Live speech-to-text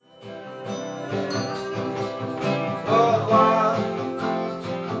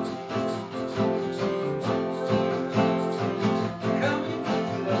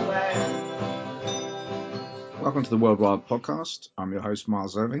the World Wild Podcast. I'm your host,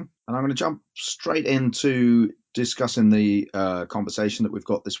 Miles Irving, and I'm going to jump straight into discussing the conversation that we've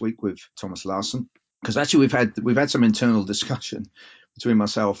got this week with Thomas Larson. Because actually, we've had some internal discussion between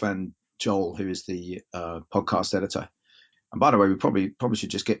myself and Joel, who is the podcast editor. And by the way, we probably should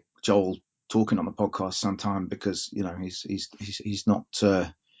just get Joel talking on the podcast sometime, because he's not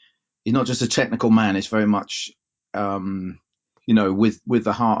just a technical man. He's very much with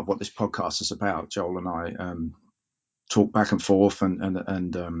the heart of what this podcast is about. Joel and I talk back and forth,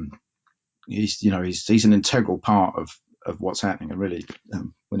 and he's an integral part of what's happening. And really,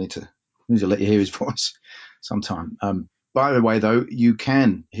 we need to let you hear his voice sometime. By the way, though, you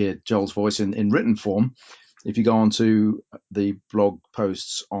can hear Joel's voice in written form if you go onto the blog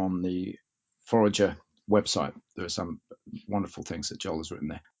posts on the Forager website. There are some wonderful things that Joel has written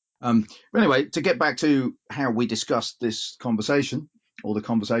there. But anyway, to get back to how we discussed this conversation, or the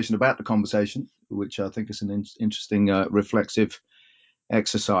conversation about the conversation, which I think is an interesting reflexive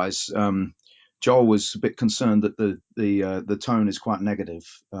exercise. Joel was a bit concerned that the tone is quite negative,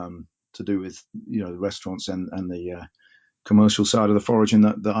 to do with the restaurants and the commercial side of the foraging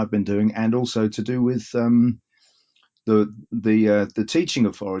that I've been doing, and also to do with the teaching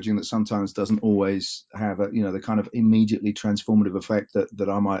of foraging that sometimes doesn't always have the kind of immediately transformative effect that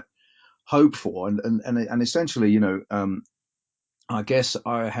I might hope for, and essentially, I guess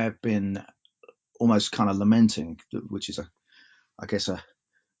I have been almost kind of lamenting, which is a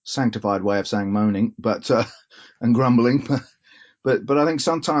sanctified way of saying moaning, but and grumbling, but I think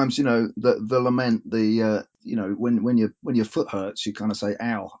sometimes the lament, when your foot hurts, you kind of say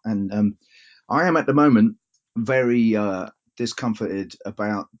ow, and I am at the moment very discomforted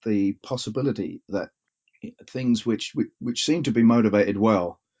about the possibility that things which seem to be motivated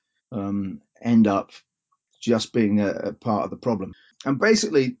well end up just being a part of the problem. And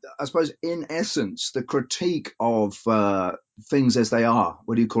basically, I suppose, in essence, the critique of things as they are,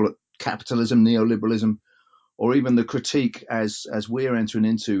 what do you call it, capitalism, neoliberalism, or even the critique as we're entering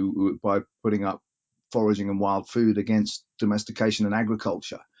into by putting up foraging and wild food against domestication and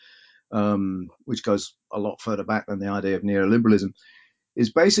agriculture, which goes a lot further back than the idea of neoliberalism,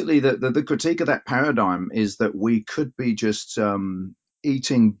 is basically the critique of that paradigm is that we could be just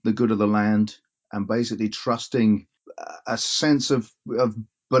eating the good of the land and basically trusting a sense of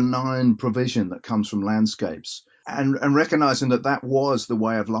benign provision that comes from landscapes, and recognizing that was the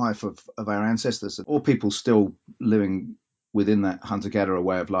way of life of our ancestors, or people still living within that hunter-gatherer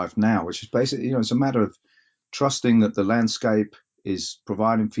way of life now, which is basically, it's a matter of trusting that the landscape is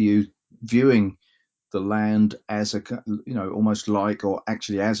providing for you, viewing the land as almost like, or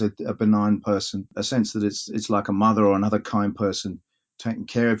actually as a benign person, a sense that it's like a mother or another kind person taking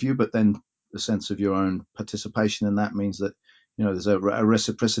care of you, but then the sense of your own participation in that means that there's a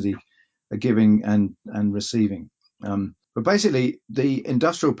reciprocity, a giving and receiving. But basically, the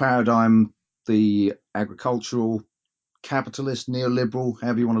industrial paradigm, the agricultural, capitalist, neoliberal,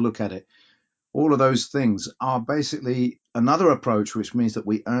 however you want to look at it, all of those things are basically another approach, which means that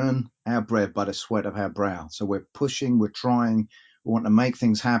we earn our bread by the sweat of our brow. So we're pushing, we're trying, we want to make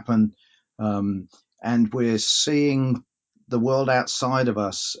things happen, and we're seeing the world outside of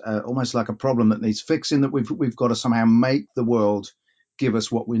us almost like a problem that needs fixing. That we've got to somehow make the world give us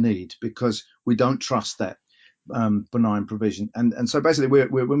what we need, because we don't trust that benign provision. And so basically,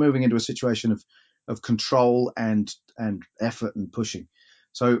 we're moving into a situation of control and effort and pushing.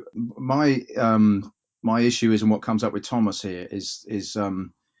 So my issue is, and what comes up with Thomas here is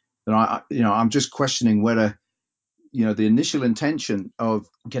that I'm just questioning whether the initial intention of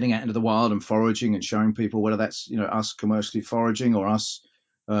getting out into the wild and foraging and showing people, whether that's us commercially foraging or us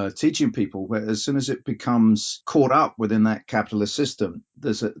teaching people, where as soon as it becomes caught up within that capitalist system,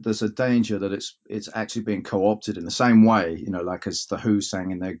 there's a danger that it's actually being co-opted in the same way, like as the Who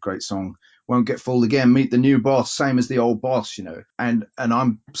sang in their great song, "Won't get fooled again, meet the new boss, same as the old boss," and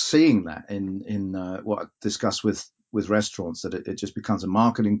I'm seeing that in what I discussed with restaurants, that it just becomes a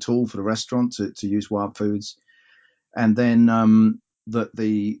marketing tool for the restaurant to use wild foods, and then that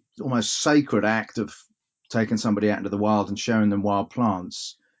the almost sacred act of taking somebody out into the wild and showing them wild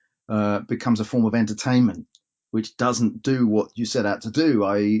plants becomes a form of entertainment, which doesn't do what you set out to do,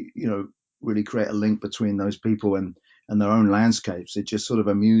 i.e., really create a link between those people and their own landscapes. It just sort of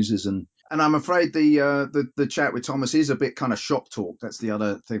amuses, and I'm afraid the chat with Thomas is a bit kind of shop talk. That's the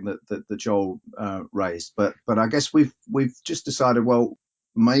other thing that Joel raised. But I guess we've just decided, well,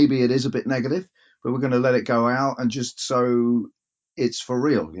 maybe it is a bit negative, but we're going to let it go out, and just so it's for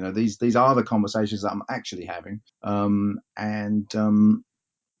real. These are the conversations that I'm actually having, and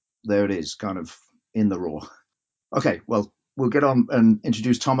there it is, kind of in the raw. Okay, well, we'll get on and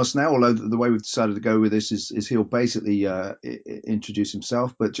introduce Thomas now, although the way we've decided to go with this is he'll basically introduce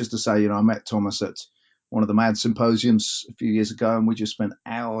himself. But just to say, I met Thomas at one of the MAD symposiums a few years ago, and we just spent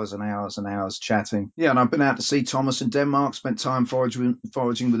hours and hours and hours chatting. Yeah, and I've been out to see Thomas in Denmark, spent time foraging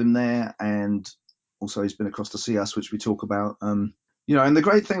with him there, and also he's been across to see us, which we talk about. And the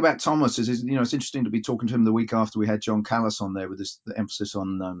great thing about Thomas is, it's interesting to be talking to him the week after we had John Callis on there with the emphasis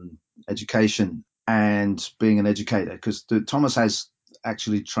on education and being an educator, because Thomas has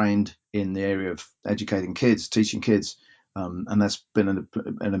actually trained in the area of educating kids, teaching kids, and that's been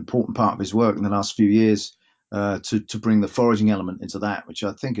an important part of his work in the last few years, to bring the foraging element into that, which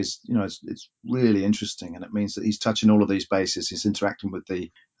I think is, it's really interesting, and it means that he's touching all of these bases. He's interacting with the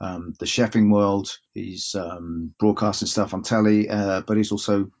chefing world. He's broadcasting stuff on telly, but he's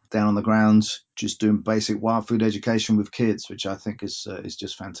also down on the ground just doing basic wild food education with kids, which I think is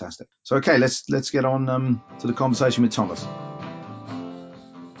just fantastic. So okay, let's get on to the conversation with Thomas.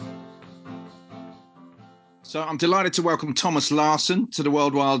 So I'm delighted to welcome Thomas Larsen to the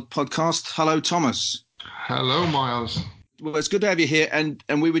World Wild podcast. Hello, Thomas. Hello, Miles. Well, it's good to have you here, and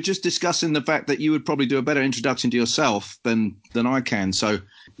we were just discussing the fact that you would probably do a better introduction to yourself than I can. So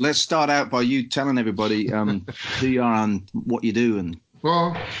let's start out by you telling everybody who you are and what you do. And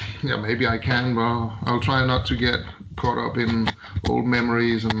well, yeah, maybe I can. Well, I'll try not to get caught up in old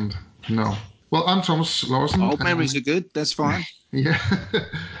memories and no. Well, I'm Thomas Larsen. Old memories are good. That's fine. Yeah.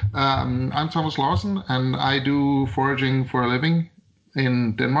 I'm Thomas Larsen, and I do foraging for a living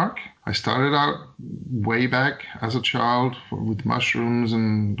in Denmark. I started out way back as a child with mushrooms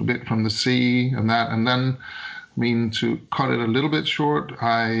and a bit from the sea and that. And then, to cut it a little bit short,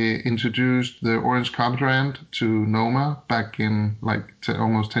 I introduced the orange carpenter ant to Noma back in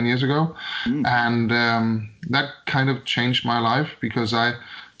almost 10 years ago. Mm. And that kind of changed my life because I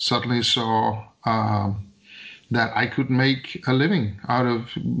suddenly saw that I could make a living out of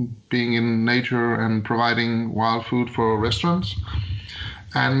being in nature and providing wild food for restaurants.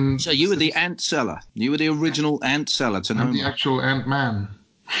 And so you were the ant seller. You were the original ant seller to Noma. I'm the actual ant man.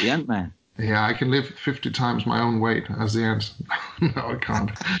 The ant man. Yeah, I can lift 50 times my own weight as the ants. No, I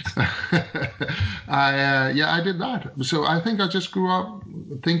can't. I did that. So I think I just grew up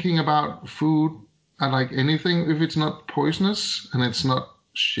thinking about food. I like anything if it's not poisonous and it's not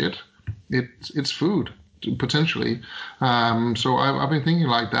shit. It's food potentially. So I've been thinking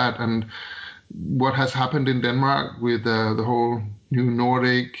like that, and what has happened in Denmark with the whole new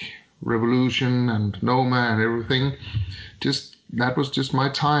Nordic revolution and Noma and everything, that was just my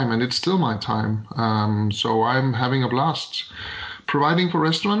time, and it's still my time. So I'm having a blast providing for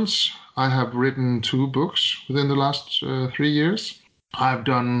restaurants. I have written 2 books within the last 3 years. I've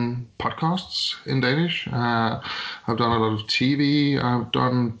done podcasts in Danish. I've done a lot of TV. I've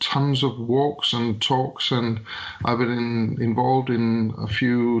done tons of walks and talks, and I've been involved in a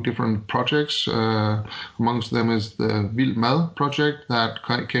few different projects. Amongst them is the Vild Mad project that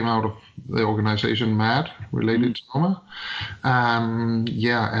came out of the organization MAD, related to Noma.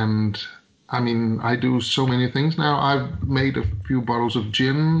 I do so many things now. I've made a few bottles of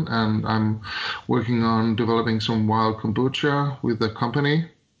gin, and I'm working on developing some wild kombucha with the company.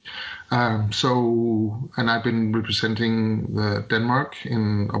 And I've been representing Denmark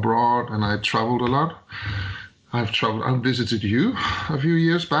abroad, and I traveled a lot. I visited you a few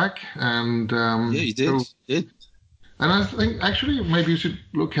years back, and yeah, you did. And I think actually maybe you should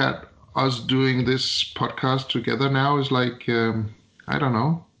look at us doing this podcast together now. Is I don't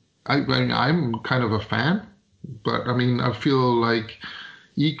know. I'm kind of a fan, but I feel like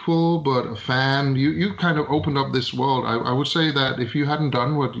equal, but a fan. You kind of opened up this world. I would say that if you hadn't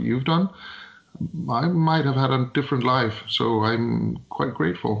done what you've done, I might have had a different life. So I'm quite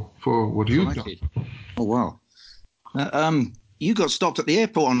grateful for what you've done. Oh, wow. You got stopped at the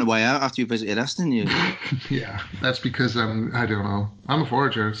airport on the way out after you visited us, didn't you? Yeah, that's because I don't know. I'm a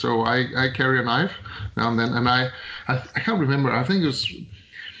forager, so I carry a knife now and then, and I can't remember. I think it was.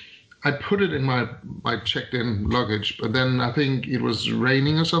 I put it in my checked-in luggage, but then I think it was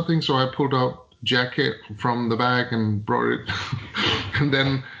raining or something, so I pulled out a jacket from the bag and brought it. And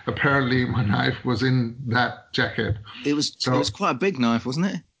then apparently my knife was in that jacket. It was quite a big knife, wasn't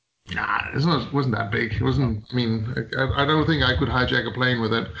it? Nah, it wasn't that big. It wasn't. I don't think I could hijack a plane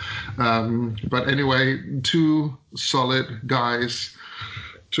with it. But anyway, 2 solid guys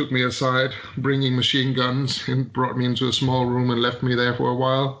took me aside, bringing machine guns, and brought me into a small room and left me there for a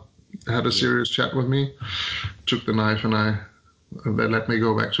while. Had a serious chat with me, took the knife, and they let me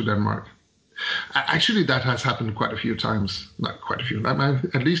go back to Denmark. Actually, that has happened quite a few times. Not quite a few,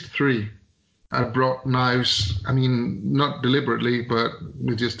 at least 3. I brought knives, not deliberately, but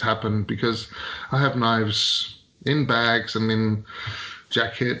it just happened because I have knives in bags and in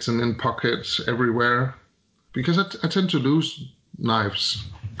jackets and in pockets everywhere, because I tend to lose knives.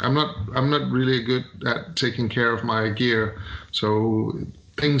 I'm not really good at taking care of my gear, so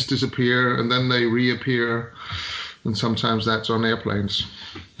things disappear and then they reappear, and sometimes that's on airplanes.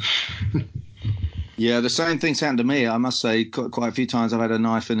 Yeah, the same thing's happened to me. I must say, quite a few times I've had a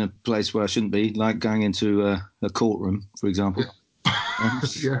knife in a place where I shouldn't be, like going into a courtroom, for example.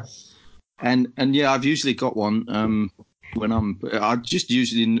 Yeah. And yeah, I've usually got one I just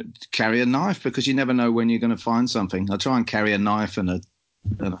usually carry a knife, because you never know when you're going to find something. I try and carry a knife and a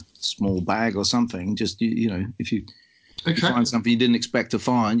small bag or something. Just you know, if you find something you didn't expect to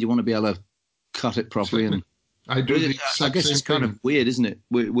find, you want to be able to cut it properly. Exactly. And I do the I exact guess same it's kind thing. of weird, isn't it?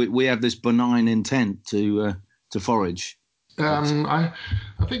 We have this benign intent to forage. I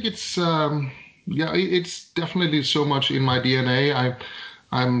think it's it's definitely so much in my DNA.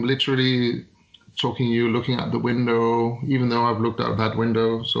 I'm literally talking to you, looking out the window, even though I've looked out that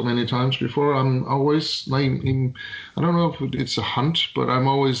window so many times before. I'm always like I don't know if it's a hunt, but I'm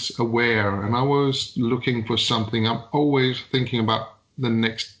always aware and I'm always looking for something. I'm always thinking about the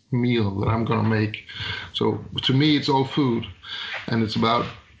next meal that I'm gonna make. So to me, it's all food, and it's about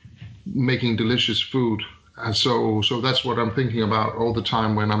making delicious food. And so that's what I'm thinking about all the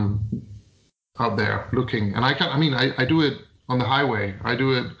time when I'm out there looking. And I do it on the highway. I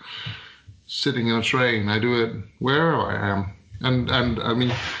do it sitting in a train. I do it wherever I am. And I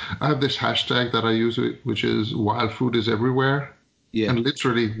mean, I have this hashtag that I use, which is wild food is everywhere. Yeah. And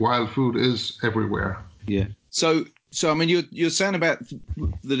literally wild food is everywhere. Yeah. So I mean, you're saying about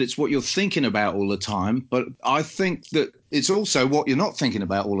that it's what you're thinking about all the time, but I think that it's also what you're not thinking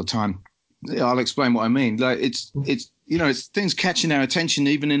about all the time. Yeah, I'll explain what I mean. Like it's it's things catching our attention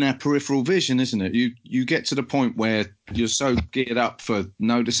even in our peripheral vision, isn't it? You get to the point where you're so geared up for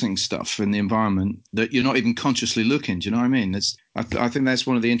noticing stuff in the environment that you're not even consciously looking. Do you know what I mean? I think that's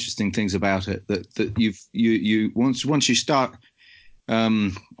one of the interesting things about it, that you once you start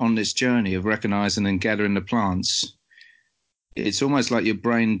on this journey of recognizing and gathering the plants, it's almost like your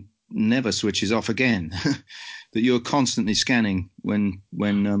brain never switches off again. That you're constantly scanning when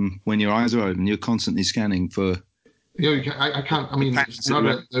your eyes are open. You're constantly scanning for. I can't. I mean, it's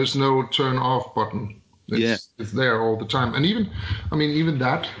not there's no turn off button. It's there all the time. And even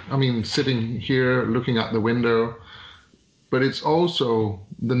that. I mean, sitting here looking out the window, but it's also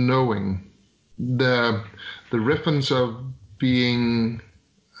the knowing, the reference of being,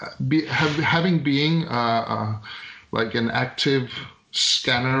 having being like an active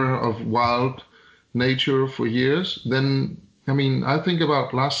scanner of wild nature for years. Then I think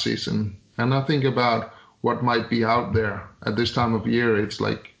about last season, and I think about what might be out there at this time of year. It's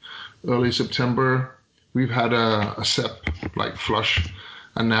like early September. We've had a sep like flush,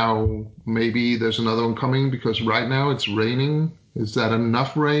 and now maybe there's another one coming, because right now it's raining. Is that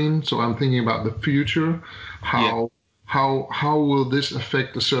enough rain? So I'm thinking about the future. How will this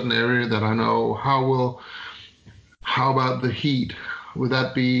affect a certain area that I know? How about the heat?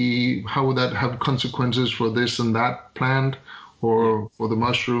 How would that have consequences for this and that plant, or for the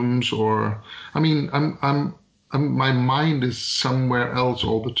mushrooms? Or my mind is somewhere else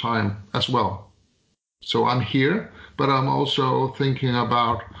all the time as well. So I'm here, but I'm also thinking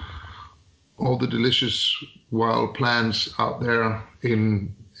about all the delicious wild plants out there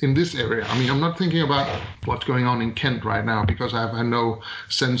in this area. I'm not thinking about what's going on in Kent right now, because I have no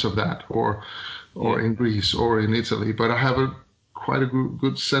sense of that, or in Greece or in Italy, but I have quite a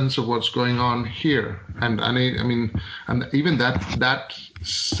good sense of what's going on here. And and even that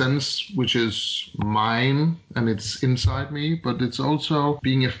sense, which is mine and it's inside me, but it's also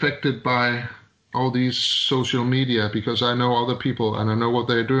being affected by all these social media, because I know other people and I know what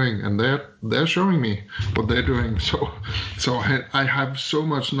they're doing, and they're showing me what they're doing. So I have so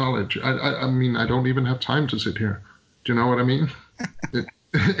much knowledge. I don't even have time to sit here. Do you know what I mean?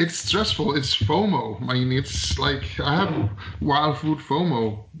 It's stressful. It's FOMO. It's like I have wild food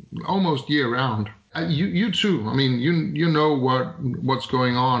FOMO almost year round. You too. You know what's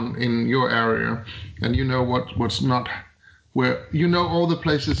going on in your area, and you know what's not. Where you know all the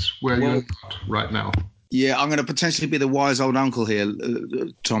places where you're not right now. Yeah, I'm going to potentially be the wise old uncle here,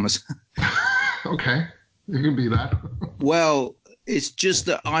 Thomas. Okay, you can be that. Well, it's just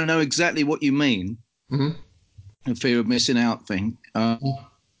that I know exactly what you mean. Mm-hmm. The fear of missing out thing. I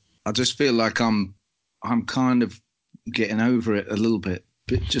just feel like I'm kind of getting over it a little bit,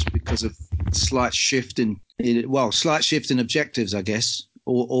 just because of slight shift in objectives, I guess,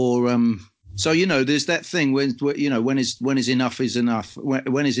 or so there's that thing when is enough is enough,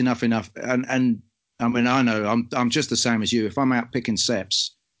 when is enough, and I know I'm just the same as you. If I'm out picking seps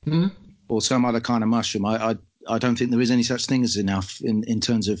or some other kind of mushroom, I don't think there is any such thing as enough in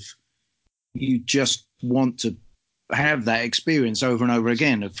terms of you just want to have that experience over and over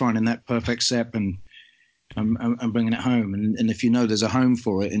again of finding that perfect step and bringing it home. And if you know there's a home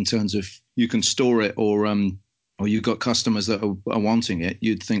for it in terms of you can store it or you've got customers that are wanting it,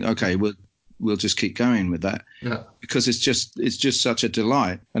 you'd think, okay, we'll just keep going with that. Yeah. Because it's just such a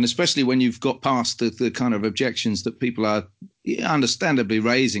delight. And especially when you've got past the kind of objections that people are understandably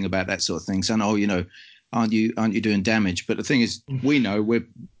raising about that sort of thing, saying, oh, aren't you doing damage? But the thing is, we know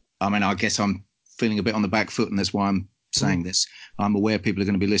I guess I'm feeling a bit on the back foot, and that's why I'm saying this. I'm aware people are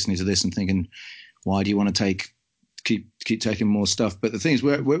going to be listening to this and thinking, why do you want to keep taking more stuff? But the thing is,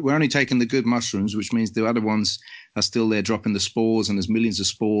 we're only taking the good mushrooms, which means the other ones are still there dropping the spores, and there's millions of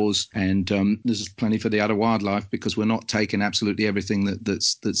spores, and there's plenty for the other wildlife, because we're not taking absolutely everything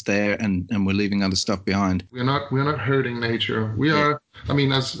that's there, and we're leaving other stuff behind. We're not hurting nature. We are. I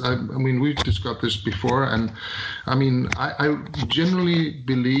mean, we've discussed this before, and I generally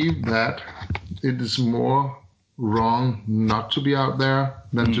believe that it is more wrong not to be out there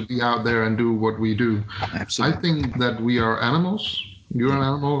than to be out there and do what we do. Absolutely. I think that we are animals. You're an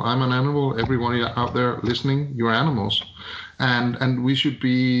animal, I'm an animal, everyone out there listening, you're animals. And we should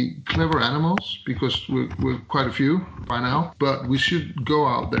be clever animals, because we're quite a few by now, but we should go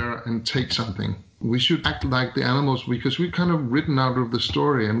out there and take something. We should act like the animals, because we're kind of written out of the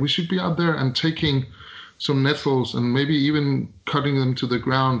story, and we should be out there and taking some nettles and maybe even cutting them to the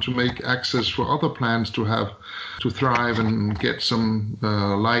ground to make access for other plants to thrive and get some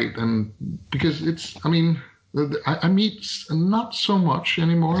light. And because I meet, not so much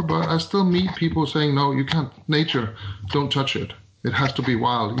anymore, but I still meet people saying, no, you can't, nature, don't touch it. It has to be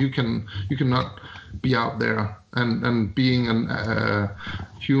wild. You cannot be out there. And being a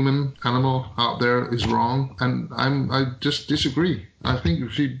human animal out there is wrong. And I just disagree. I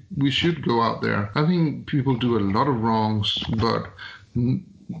think we should go out there. I think people do a lot of wrongs, but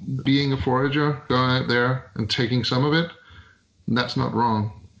being a forager, going out there and taking some of it, that's not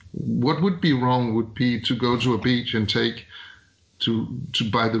wrong. What would be wrong would be to go to a beach and to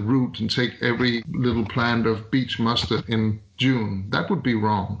buy the root and take every little plant of beach mustard in June. That would be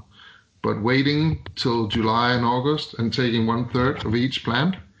wrong. But waiting till July and August and taking 1/3 of each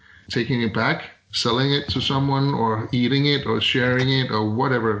plant, taking it back, selling it to someone, or eating it, or sharing it, or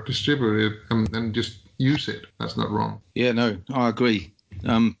whatever, distribute it, and just use it. That's not wrong. Yeah, no, I agree.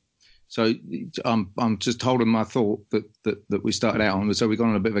 So I'm just holding my thought that we started out on. So we've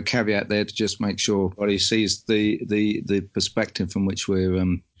gone on a bit of a caveat there to just make sure everybody sees the perspective from which we're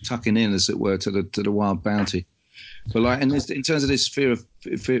tucking in, as it were, to the wild bounty. But like in terms of this fear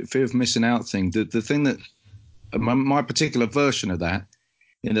of missing out thing, the thing that my particular version of that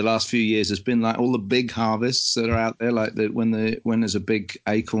in the last few years has been like all the big harvests that are out there, like when there's a big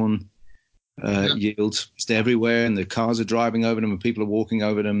acorn yield, it's everywhere, and the cars are driving over them and people are walking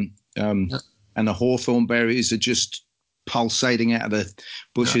over them. And the hawthorn berries are just pulsating out of the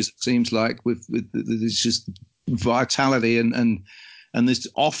bushes. It seems like with there's just vitality and this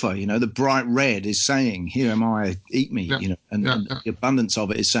offer. The bright red is saying, "Here am I, eat me." And the abundance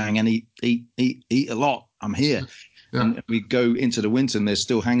of it is saying, "And eat a lot. I'm here." Yeah. And we go into the winter and they're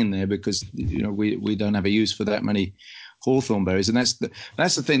still hanging there because we don't have a use for that many hawthorn berries. And that's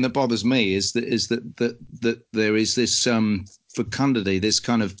the thing that bothers me is that there is this fecundity, this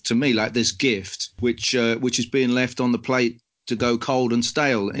kind of, to me, like this gift which is being left on the plate to go cold and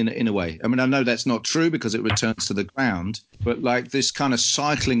stale in a way. I mean, I know that's not true because it returns to the ground, but like this kind of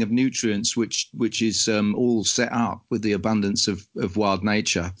cycling of nutrients which is all set up with the abundance of wild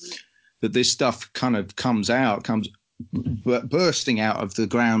nature, that this stuff kind of comes bursting out of the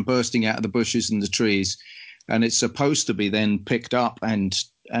ground, bursting out of the bushes and the trees, and it's supposed to be then picked up and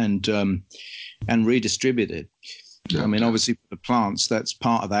redistributed. Yeah. I mean, obviously, for the plants, that's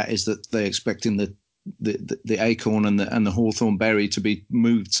part of that is that they're expecting the acorn and the hawthorn berry to be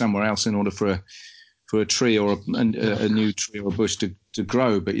moved somewhere else in order for a tree or a new tree or a bush to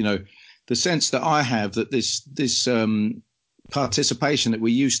grow. But the sense that I have that this participation that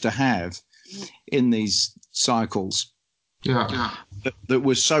we used to have in these cycles, that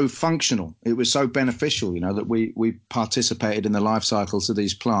was so functional, it was so beneficial, that we participated in the life cycles of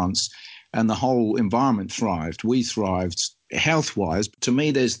these plants, and the whole environment thrived. We thrived health-wise. To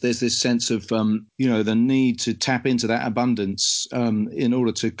me, there's this sense of the need to tap into that abundance in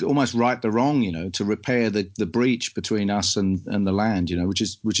order to almost right the wrong, to repair the breach between us and the land, which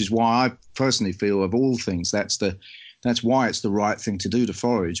is why I personally feel, of all things, that's why it's the right thing to do to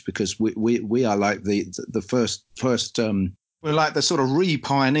forage, because we are like the first we're like the sort of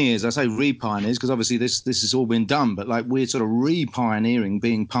re-pioneers. I say re-pioneers because obviously this has all been done, but like we're sort of re-pioneering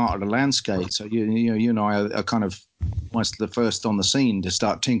being part of the landscape. So you and I are kind of almost the first on the scene to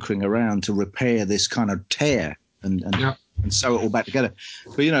start tinkering around to repair this kind of tear and sew it all back together.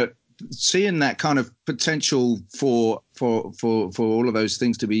 But seeing that kind of potential for all of those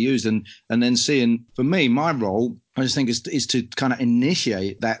things to be used, and then seeing, for me, my role, I just think is to kind of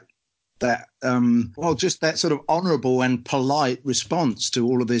initiate that just that sort of honourable and polite response to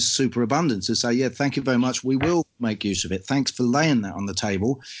all of this superabundance, to say, yeah, thank you very much, we will make use of it, thanks for laying that on the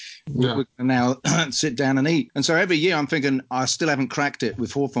table. We're going to now sit down and eat. And so every year I'm thinking, I still haven't cracked it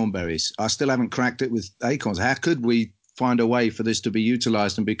with hawthorn berries, I still haven't cracked it with acorns. How could we find a way for this to be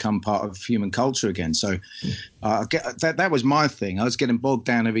utilized and become part of human culture again? So that was my thing. I was getting bogged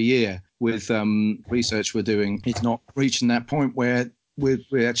down every year with research we're doing. It's not reaching that point where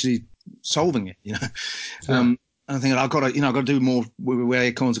we're actually solving it, I think I've got to do more with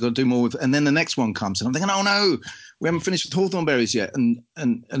acorns. I've got to do more with, and then the next one comes, and I'm thinking, oh no, we haven't finished with hawthorn berries yet, and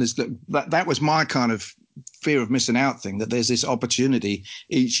it's that was my kind of fear of missing out thing, that there's this opportunity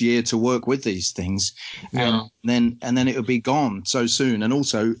each year to work with these things, and then it would be gone so soon. And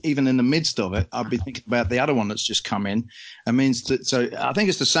also, even in the midst of it, I'd be thinking about the other one that's just come in. It means that, so I think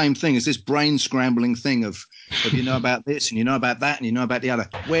it's the same thing as this brain scrambling thing of about this and about that and about the other.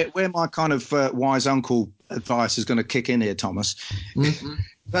 Where my kind of wise uncle advice is going to kick in here, Thomas. Mm-hmm.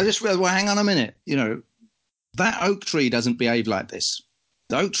 I just realized, well, hang on a minute. That oak tree doesn't behave like this.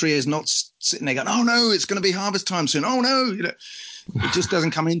 The oak tree is not sitting there going, oh no, it's going to be harvest time soon. Oh no, it just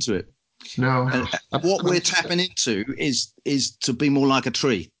doesn't come into it. No. And what we're tapping into is to be more like a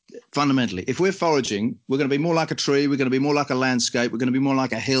tree. Fundamentally, if we're foraging, we're going to be more like a tree. We're going to be more like a landscape. We're going to be more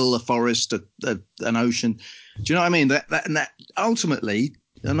like a hill, a forest, an ocean. Do you know what I mean? That ultimately,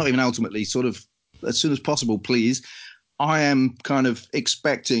 and not even ultimately, sort of as soon as possible, please. I am kind of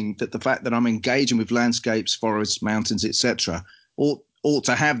expecting that the fact that I'm engaging with landscapes, forests, mountains, etc., ought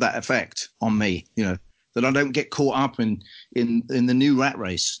to have that effect on me. That I don't get caught up in the new rat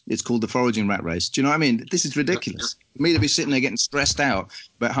race. It's called the foraging rat race. Do you know what I mean? This is ridiculous. For me to be sitting there getting stressed out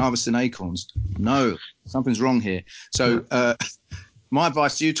about harvesting acorns. No, something's wrong here. So my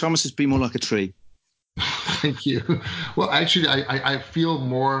advice to you, Thomas, is be more like a tree. Thank you. Well, actually, I feel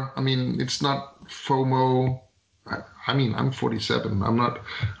more. I mean, it's not FOMO. I mean, I'm 47. I'm not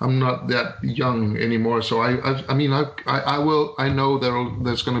that young anymore. So I will. I know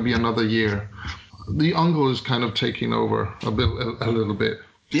there's going to be another year. The uncle is kind of taking over a little bit.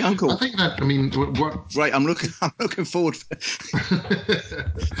 The uncle. I think that. I mean, what? Right. I'm looking forward.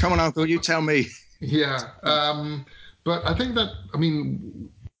 Come on, uncle. You tell me. Yeah. But I think that. I mean,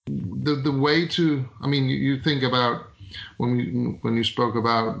 the way to. I mean, you think about when you spoke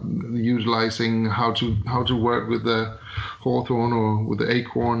about utilizing how to work with the hawthorn or with the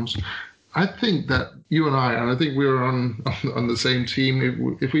acorns. I think that you and I think we're on the same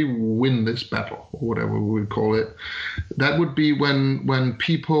team. If we win this battle, or whatever we would call it, that would be when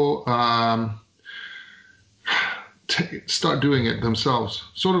people start doing it themselves,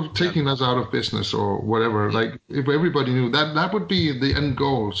 sort of taking us out of business or whatever. Like if everybody knew that would be the end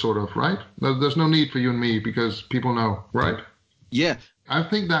goal, sort of, right? There's no need for you and me because people know, right? Yeah. I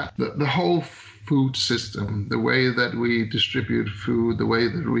think that the whole food system, the way that we distribute food, the way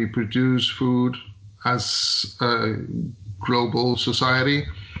that we produce food as a global society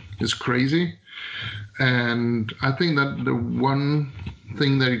is crazy. And I think that the one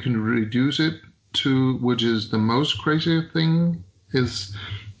thing that you can reduce it to, which is the most crazy thing, is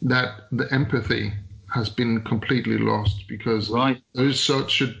that the empathy has been completely lost, because there is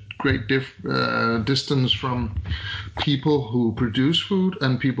such a great distance from people who produce food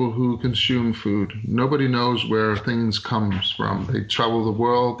and people who consume food. Nobody knows where things comes from. They travel the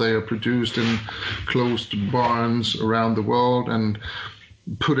world. They are produced in closed barns around the world and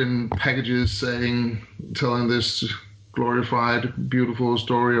put in packages telling this glorified, beautiful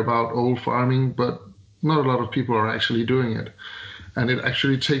story about old farming, but not a lot of people are actually doing it. And it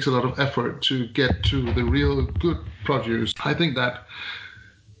actually takes a lot of effort to get to the real good produce. I think that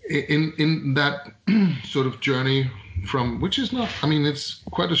in that sort of journey from, which is not, I mean, it's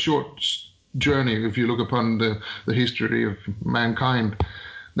quite a short journey if you look upon the history of mankind,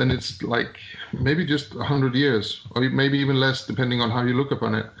 then it's like maybe just 100 years, or maybe even less, depending on how you look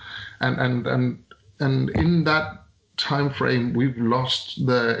upon it. And in that time frame, we've lost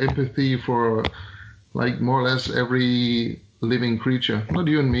the empathy for like more or less every living creature. Not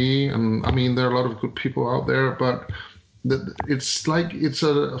you and me, and I mean there are a lot of good people out there, but it's like it's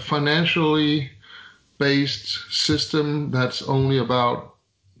a financially based system that's only about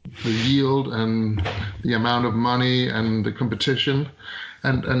the yield and the amount of money and the competition,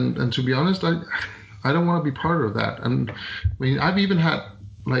 and to be honest, I don't want to be part of that. And I mean, I've even had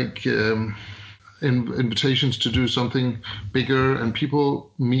like invitations to do something bigger, and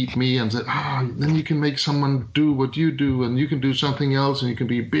people meet me and say, then you can make someone do what you do, and you can do something else, and you can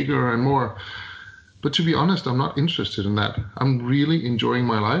be bigger and more. But to be honest, I'm not interested in that. I'm really enjoying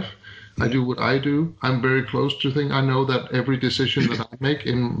my life. I do what I do. I'm very close to things. I know that every decision that I make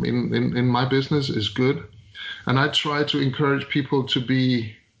in my business is good. And I try to encourage people to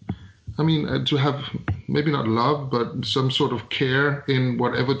be, to have maybe not love, but some sort of care in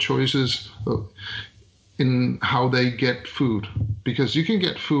whatever choices in how they get food. Because you can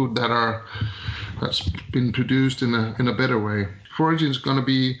get food that's been produced in a better way. Foraging is going to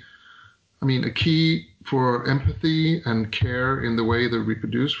be, a key for empathy and care in the way that we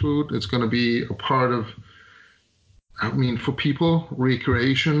produce food. It's going to be a part of, for people,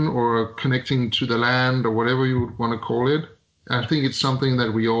 recreation or connecting to the land or whatever you would want to call it. I think it's something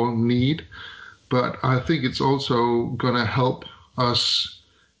that we all need, but I think it's also going to help us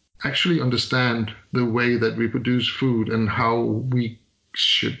actually understand the way that we produce food and how we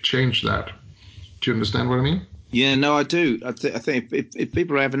should change that. Do you understand what I mean? Yeah, no, I do. I think if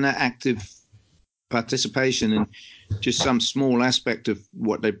people are having that active participation in just some small aspect of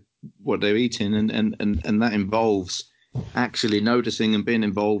what they're eating, and that involves actually noticing and being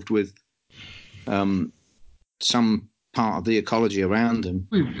involved with some part of the ecology around them.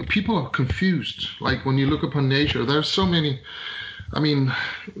 People are confused. Like when you look upon nature, there's so many.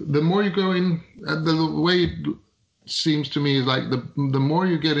 The more you go in, the way it seems to me is like the more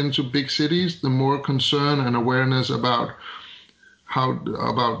you get into big cities, the more concern and awareness about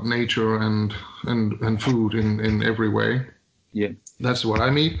nature and food in every way. Yeah, that's what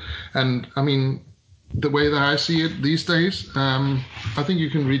I mean. And the way that I see it these days, I think you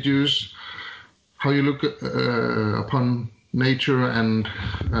can reduce how you look upon nature and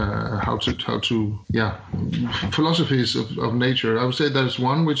how to philosophies of nature. I would say there's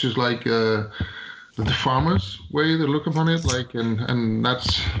one which is like the farmers' way they look upon it, like and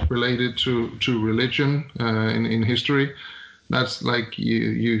that's related to religion in history. That's like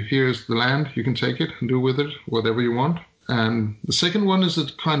you here's the land, you can take it and do with it whatever you want. And the second one is a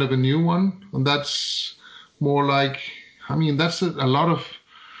kind of a new one, and that's more like, that's a lot of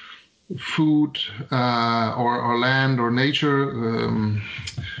food or land or nature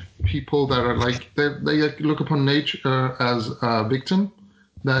people that are like, they look upon nature as a victim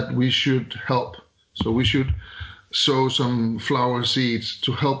that we should help. So we should sow some flower seeds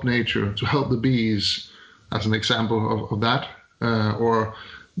to help nature, to help the bees, as an example of that. Or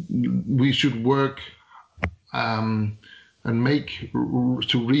we should work and make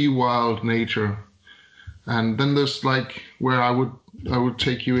to rewild nature. And then there's like where I would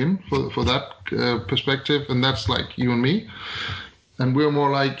take you in for that perspective, and that's like you and me, and we're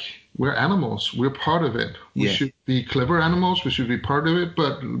more like, we're animals, we're part of it. We should be clever animals, we should be part of it.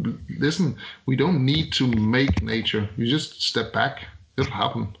 But listen, we don't need to make nature. You just step back, it'll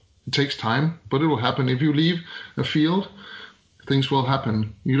happen. It takes time, but it will happen. If you leave a field, things will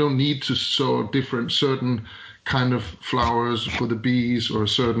happen. You don't need to sow certain kind of flowers for the bees or a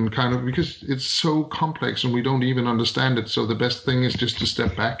certain kind of, because it's so complex and we don't even understand it. So the best thing is just to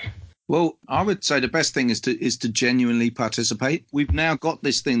step back. Well, I would say the best thing is to genuinely participate. We've now got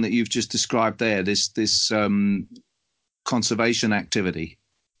this thing that you've just described there, this conservation activity,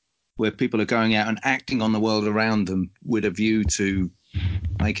 where people are going out and acting on the world around them with a view to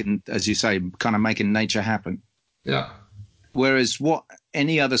making, as you say, kind of making nature happen. Yeah. Whereas what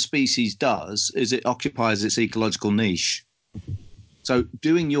any other species does is it occupies its ecological niche. So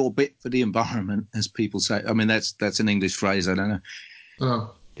doing your bit for the environment, as people say, that's an English phrase. I don't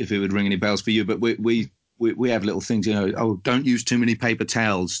know if it would ring any bells for you, but we have little things, don't use too many paper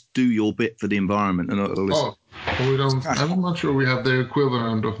towels. Do your bit for the environment. And we don't. I'm not sure we have the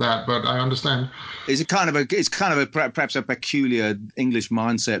equivalent of that, but I understand. It's perhaps a peculiar English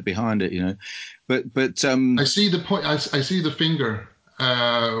mindset behind it, But I see the point. I see the finger,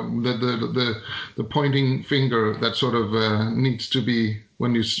 the pointing finger that sort of needs to be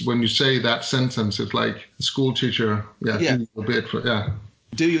when you say that sentence. It's like a school teacher. Do your bit for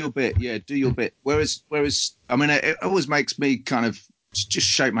Do your bit, do your bit. Whereas, it always makes me kind of just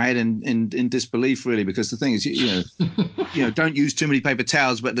shake my head in disbelief, really, because the thing is, don't use too many paper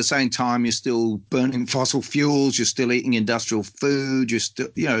towels, but at the same time, you're still burning fossil fuels, you're still eating industrial food, you're still,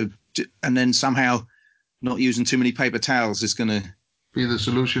 and then somehow not using too many paper towels is going to be the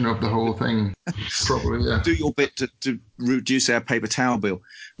solution of the whole thing. Probably, yeah. Do your bit to reduce our paper towel bill.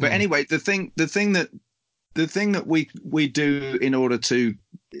 But anyway, the thing that we do in order to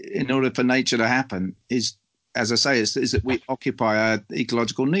in order for nature to happen is, as I say, is that we occupy an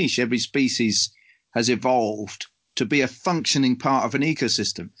ecological niche. Every species has evolved to be a functioning part of an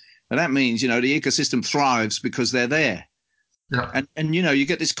ecosystem. And that means, the ecosystem thrives because they're there. Yeah. And you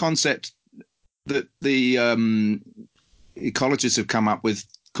get this concept that the ecologists have come up with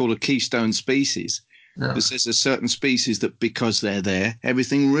called a keystone species. Yeah. That says there's certain species that because they're there,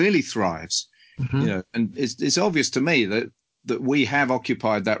 everything really thrives. Mm-hmm. And it's obvious to me that we have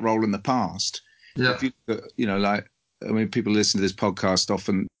occupied that role in the past. Yeah. If you, people listen to this podcast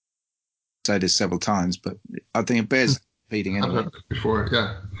often say this several times, but I think it bears repeating anyway. I've heard it before,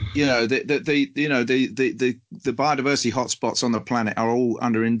 yeah. The biodiversity hotspots on the planet are all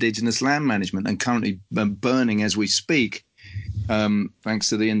under indigenous land management and currently burning as we speak, thanks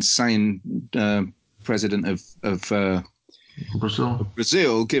to the insane president of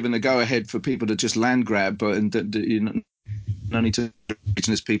Brazil giving the go-ahead for people to just land grab and no need to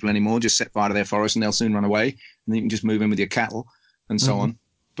indigenous people anymore. Just set fire to their forest and they'll soon run away, and you can just move in with your cattle and so on.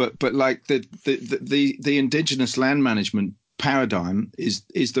 But like the indigenous land management paradigm is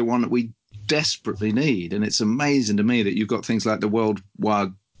the one that we desperately need, and it's amazing to me that you've got things like the World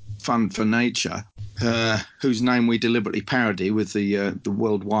Wild Fund for Nature, whose name we deliberately parody with the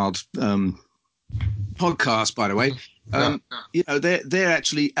World Wild podcast, by the way. They're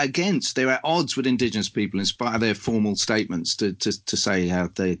actually they're at odds with indigenous people in spite of their formal statements to say how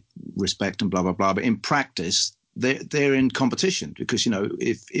they respect and blah blah blah. But in practice, they're in competition because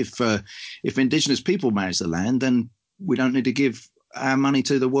if indigenous people manage the land, then we don't need to give our money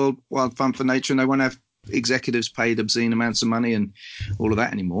to the World Wild Fund for Nature, and they won't have executives paid obscene amounts of money and all of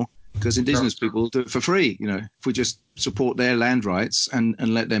that anymore. Because indigenous people do it for free, if we just support their land rights and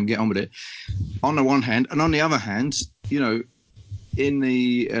let them get on with it. On the one hand, and on the other hand, in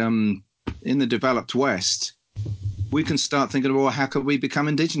the developed West, we can start thinking, well, how can we become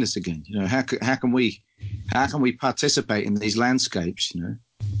indigenous again? How can we participate in these landscapes? And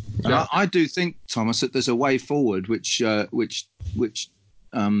I do think, Thomas, that there's a way forward, which Tor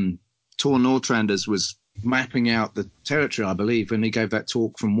Nordstranders was mapping out the territory, I believe, when he gave that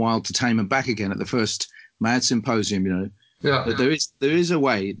talk from wild to tame and back again at the first MAD symposium. That there is a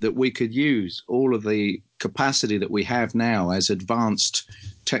way that we could use all of the capacity that we have now as advanced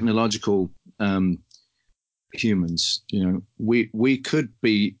technological humans. We could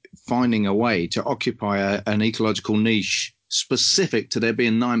be finding a way to occupy an ecological niche specific to there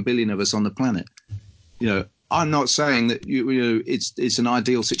being 9 billion of us on the planet. I'm not saying that it's an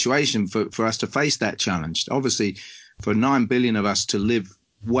ideal situation for us to face that challenge. Obviously, for 9 billion of us to live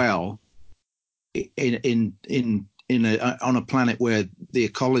well on a planet where the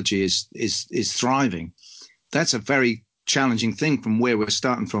ecology is thriving, that's a very challenging thing from where we're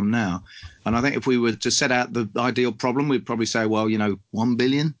starting from now. And I think if we were to set out the ideal problem, we'd probably say, well, 1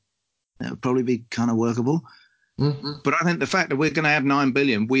 billion, that would probably be kind of workable. Mm-hmm. But I think the fact that we're going to have 9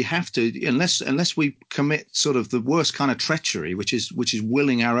 billion, we have to, unless we commit sort of the worst kind of treachery, which is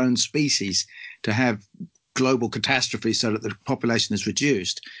willing our own species to have global catastrophe so that the population is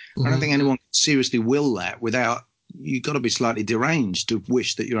reduced. Mm-hmm. I don't think anyone can seriously will that without, you've got to be slightly deranged to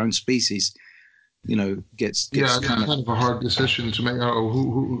wish that your own species, gets it's kind of a hard decision to make.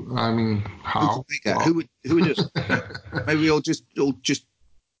 How? Who would do it? Maybe we'll just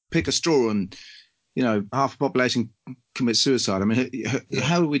pick a straw and half the population commit suicide. I mean,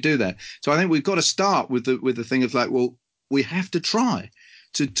 how do we do that? So I think we've got to start with the thing of like, well, we have to try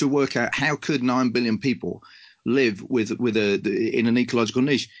to work out how could 9 billion people live in an ecological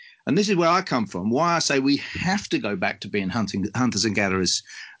niche. And this is where I come from. Why I say we have to go back to being hunters and gatherers,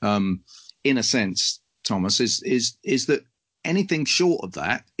 in a sense, Thomas, is that anything short of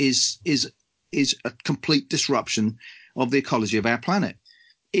that is a complete disruption of the ecology of our planet.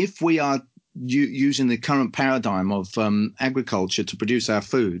 If we are using the current paradigm of agriculture to produce our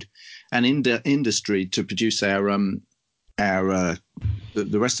food and industry to produce the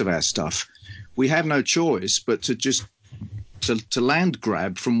rest of our stuff, we have no choice but to just to land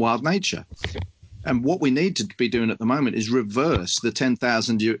grab from wild nature. And what we need to be doing at the moment is reverse the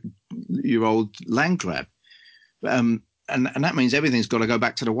 10,000-year-old land grab. And that means everything's got to go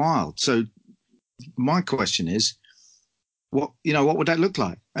back to the wild. So my question is, what would that look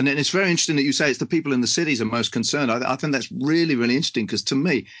like? And then it's very interesting that you say it's the people in the cities are most concerned. I think that's really, really interesting because to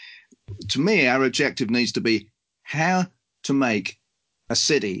me, our objective needs to be how to make a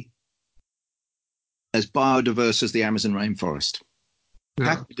city as biodiverse as the Amazon rainforest. Yeah.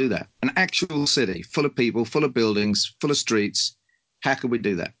 How can we do that? An actual city full of people, full of buildings, full of streets. How can we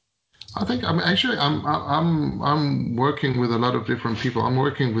do that? I think I'm working with a lot of different people. I'm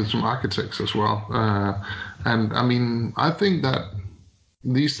working with some architects as well, and I mean I think that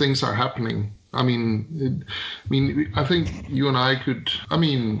these things are happening. I think you and I could.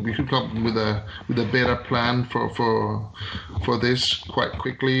 We could come up with a better plan for this quite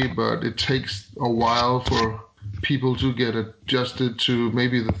quickly, but it takes a while for people to get adjusted to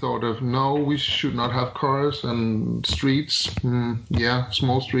maybe the thought of no, we should not have cars and streets.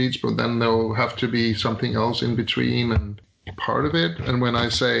 Small streets, but then there'll have to be something else in between and part of it. And when I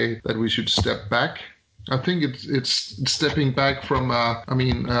say that we should step back, I think it's stepping back from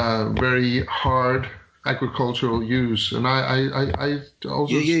very hard agricultural use, and I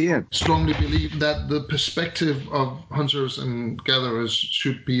also strongly believe that the perspective of hunters and gatherers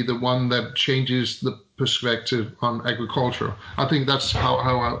should be the one that changes the perspective on agriculture. I think that's how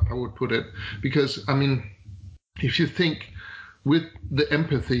I would put it, because if you think with the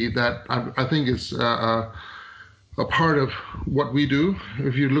empathy that I think is a part of what we do,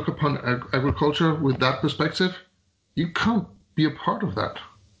 if you look upon agriculture with that perspective, you can't be a part of that,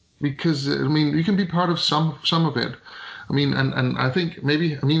 because you can be part of some of it. And I think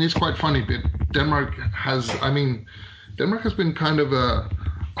maybe it's quite funny, but Denmark has been kind of a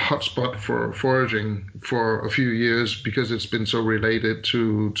hotspot for foraging for a few years, because it's been so related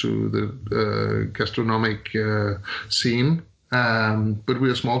to the gastronomic scene. But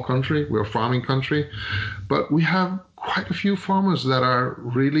we're a small country, we're a farming country, but we have quite a few farmers that are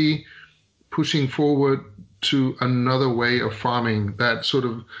really pushing forward to another way of farming that sort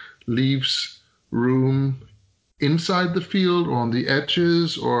of leaves room inside the field or on the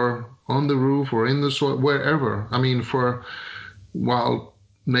edges or on the roof or in the soil, wherever. For wild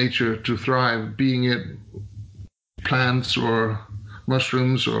nature to thrive, being it plants or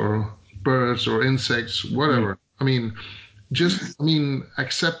mushrooms or birds or insects, whatever.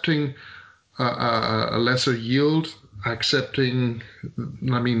 Accepting a lesser yield, accepting,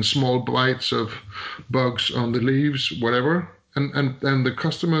 small bites of bugs on the leaves, whatever, and the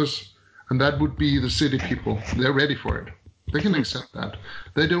customers, and that would be the city people. They're ready for it. They can accept that.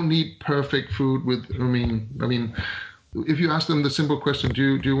 They don't need perfect food with. If you ask them the simple question,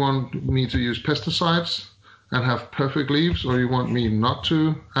 do you want me to use pesticides and have perfect leaves, or you want me not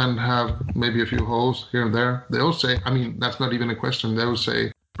to and have maybe a few holes here and there? They'll say, that's not even a question. They'll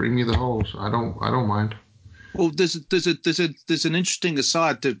say, bring me the holes. I don't mind. Well, there's an interesting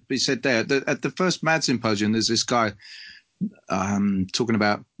aside to be said there. At the first MAD symposium, there's this guy talking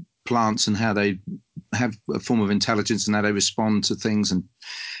about plants and how they have a form of intelligence and how they respond to things.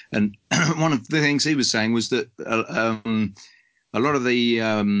 And one of the things he was saying was that a lot of the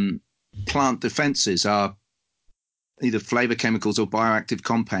plant defenses are either flavor chemicals or bioactive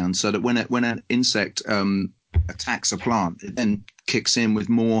compounds, so that when an insect attacks a plant, it then kicks in with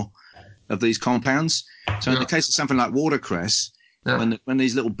more of these compounds. So in the case of something like watercress, when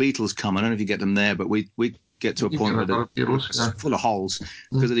these little beetles come, I don't know if you get them there, but we get to a point where it's full of holes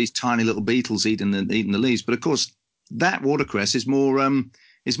because of these tiny little beetles eating the leaves. But of course, that watercress is more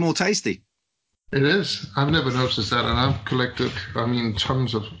tasty. It is. I've never noticed that, and I've collected,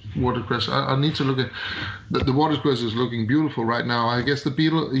 tons of watercress. I need to look at the watercress is looking beautiful right now. I guess the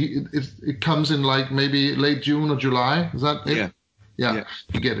beetle it comes in like maybe late June or July. Is that it? Yeah.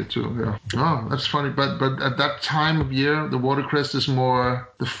 You get it too. Yeah. Oh, that's funny. But at that time of year, the watercress is more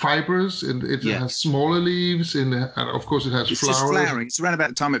the fibers, and it has smaller leaves, and of course it has flowers. It's just flowering. It's around about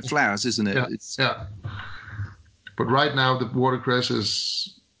the time it flowers, isn't it? Yeah. But right now the watercress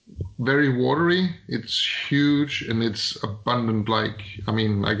is very watery. It's huge and it's abundant. I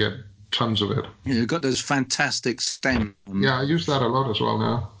get tons of it. Yeah, you've got those fantastic stems. Yeah, I use that a lot as well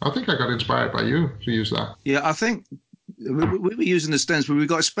now. I think I got inspired by you to use that. Yeah, I think we were using the stems, but we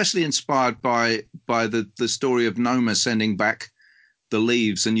got especially inspired by the story of Noma sending back the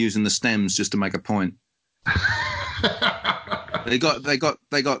leaves and using the stems just to make a point. They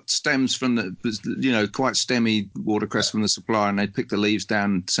got stems from the quite stemmy watercress from the supplier, and they picked the leaves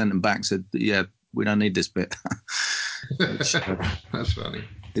down, sent them back, said, "Yeah, we don't need this bit." That's funny.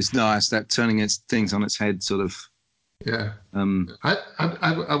 It's nice that turning things on its head, sort of. Yeah.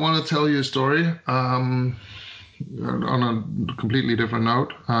 I want to tell you a story on a completely different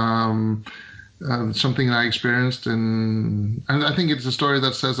note. Something I experienced, and I think it's a story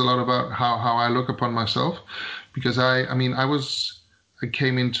that says a lot about how I look upon myself, because I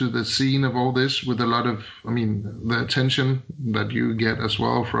came into the scene of all this with a lot of the attention that you get as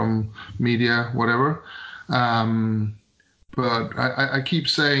well from media, whatever. But I keep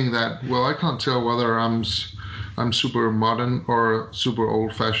saying that, well, I can't tell whether I'm super modern or super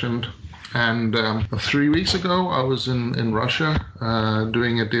old-fashioned. And 3 weeks ago, I was in Russia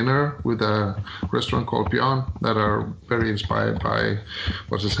doing a dinner with a restaurant called Björn that are very inspired by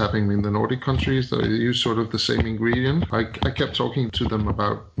what is happening in the Nordic countries. They use sort of the same ingredient. I kept talking to them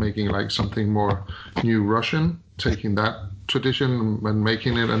about making like something more new Russian, taking that tradition and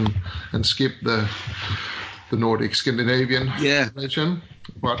making it and skip the Nordic Scandinavian religion.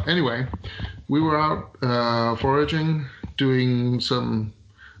 But anyway, we were out foraging, doing some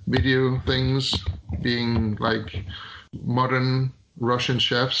video things, being like modern Russian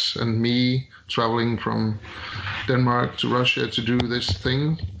chefs, and me traveling from Denmark to Russia to do this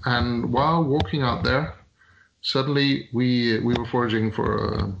thing. And while walking out there, suddenly we were foraging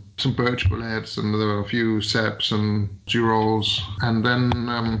for some birch bullets, and there were a few ceps and girolles. And then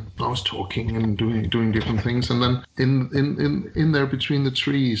I was talking and doing different things. And then in there between the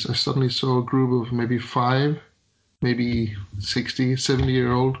trees, I suddenly saw a group of maybe 5, maybe 60,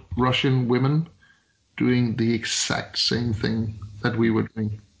 70-year-old Russian women doing the exact same thing that we were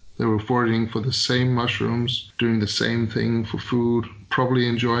doing. They were foraging for the same mushrooms, doing the same thing for food, probably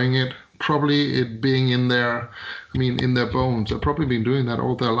enjoying it, probably it being in their bones. They've probably been doing that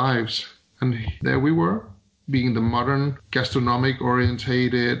all their lives. And there we were, being the modern gastronomic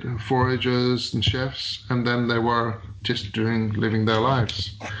orientated foragers and chefs, and then they were just living their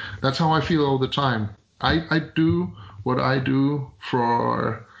lives. That's how I feel all the time. I do what I do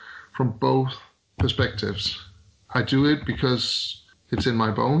from both perspectives. I do it because it's in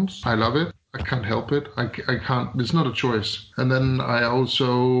my bones. I love it. I can't help it. I can't. It's not a choice. And then I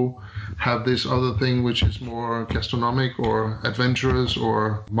also have this other thing which is more gastronomic or adventurous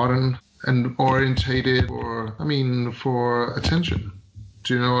or modern and orientated for attention.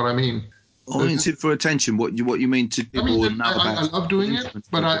 Do you know what I mean? Oriented for attention. What you mean to do? I love doing it,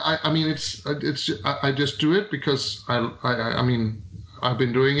 but I just do it because I've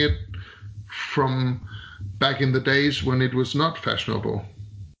been doing it from back in the days when it was not fashionable.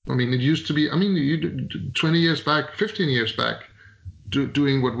 It used to be. 20 years back, 15 years back,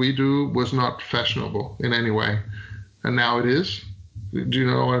 doing what we do was not fashionable in any way, and now it is. Do you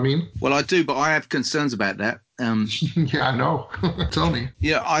know what I mean? Well, I do, but I have concerns about that. Yeah, I know. Tell me.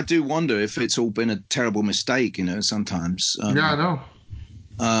 Yeah, I do wonder if it's all been a terrible mistake, sometimes. Yeah, I know.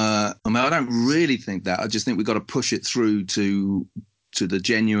 I don't really think that. I just think we've got to push it through to the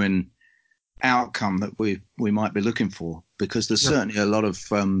genuine outcome that we might be looking for, because there's certainly a lot of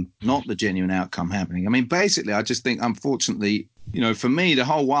not the genuine outcome happening. Basically, I just think, unfortunately, for me, the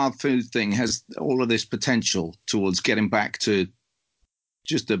whole wild food thing has all of this potential towards getting back to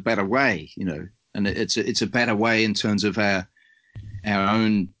just a better way, and it's a better way in terms of our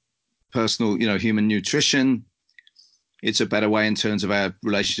own personal, human nutrition. It's a better way in terms of our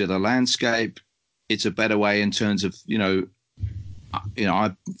relationship to the landscape. It's a better way in terms of,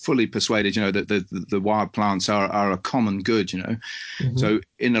 I'm fully persuaded, that the wild plants are a common good, Mm-hmm. So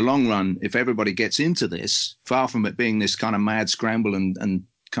in the long run, if everybody gets into this, far from it being this kind of mad scramble and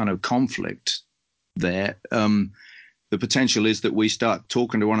kind of conflict there, the potential is that we start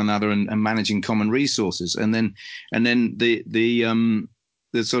talking to one another and managing common resources, and then the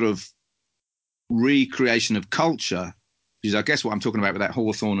sort of recreation of culture, which is, I guess, what I'm talking about with that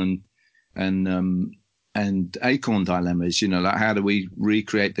Hawthorne and acorn dilemmas. Like, how do we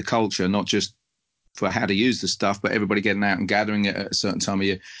recreate the culture, not just for how to use the stuff, but everybody getting out and gathering it at a certain time of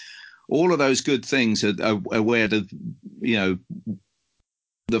year. All of those good things are where the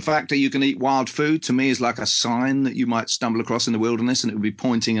fact that you can eat wild food, to me, is like a sign that you might stumble across in the wilderness, and it would be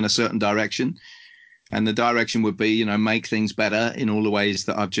pointing in a certain direction. And the direction would be, make things better in all the ways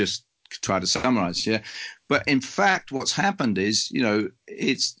that I've just tried to summarize. Yeah. But in fact, what's happened is,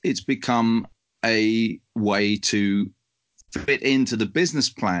 it's become a way to fit into the business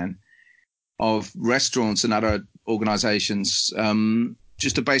plan of restaurants and other organizations,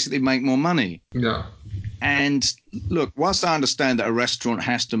 just to basically make more money. Yeah. And look, whilst I understand that a restaurant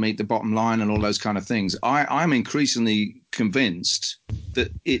has to meet the bottom line and all those kind of things, I'm increasingly convinced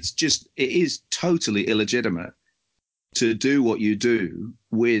that it is totally illegitimate to do what you do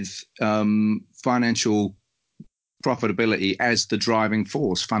with financial profitability as the driving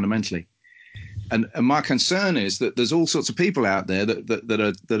force, fundamentally. And my concern is that there's all sorts of people out there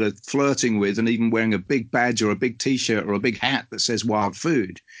that are flirting with and even wearing a big badge or a big T-shirt or a big hat that says wild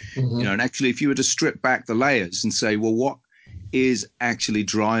food. Mm-hmm. And actually, if you were to strip back the layers and say, well, what is actually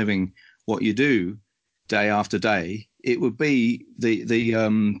driving what you do day after day, it would be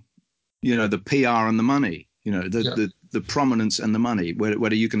the PR and the money, the prominence and the money,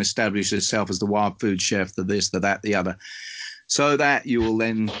 whether you can establish yourself as the wild food chef, the this, the that, the other, so that you will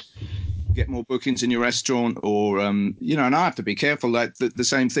then get more bookings in your restaurant, or and I have to be careful. Like the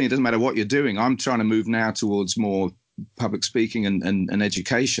same thing. It doesn't matter what you're doing. I'm trying to move now towards more public speaking and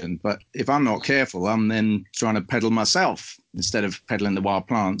education. But if I'm not careful, I'm then trying to peddle myself instead of peddling the wild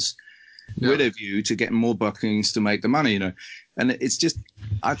plants with a view to getting more bookings to make the money. And it's just,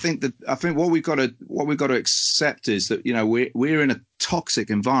 I think what we've got to accept is that we're in a toxic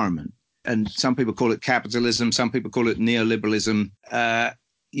environment, and some people call it capitalism, some people call it neoliberalism.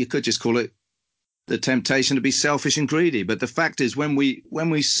 You could just call it the temptation to be selfish and greedy. But the fact is, when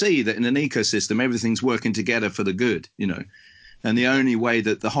we see that in an ecosystem everything's working together for the good, and the only way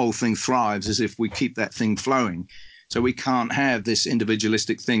that the whole thing thrives is if we keep that thing flowing. So we can't have this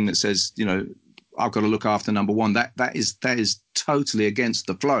individualistic thing that says, I've got to look after number one. That is totally against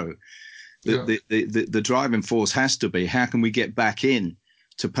the flow. The driving force has to be, how can we get back in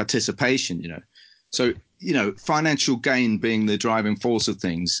to participation? So financial gain being the driving force of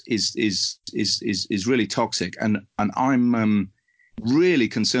things is really toxic, and I'm really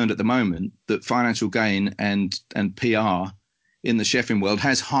concerned at the moment that financial gain and PR in the chefing world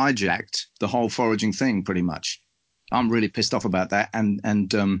has hijacked the whole foraging thing pretty much. I'm really pissed off about that, and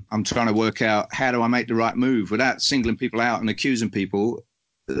I'm trying to work out, how do I make the right move without singling people out and accusing people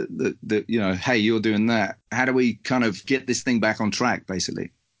that hey, you're doing that. How do we kind of get this thing back on track,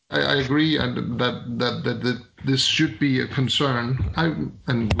 basically? I agree, and that this should be a concern.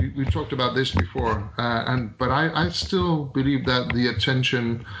 We talked about this before, but I still believe that the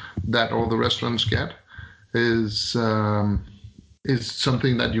attention that all the restaurants get is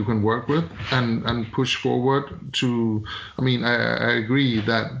something that you can work with and push forward to. I mean, I agree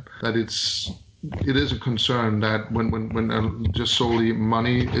that it is a concern that when just solely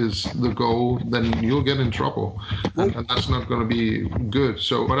money is the goal, then you'll get in trouble, and that's not going to be good.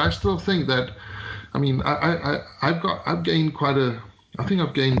 So, but I still think that, I mean, I've gained I think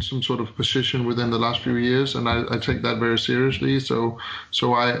I've gained some sort of position within the last few years, and I take that very seriously. So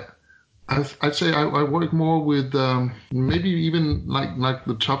I'd say I work more with maybe even like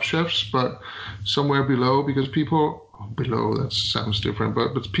the top chefs, but somewhere below, because people below, that sounds different,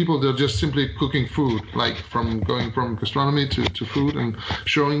 but people, they're just simply cooking food, like going from gastronomy to food, and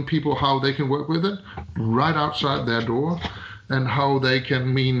showing people how they can work with it right outside their door, and how they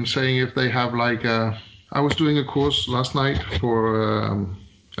can, saying if they have I was doing a course last night for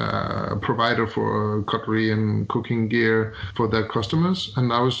a provider for cutlery and cooking gear for their customers,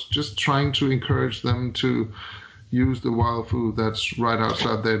 and I was just trying to encourage them to use the wild food that's right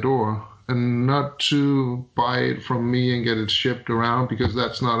outside their door, and not to buy it from me and get it shipped around, because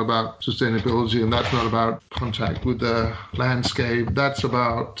that's not about sustainability, and that's not about contact with the landscape. That's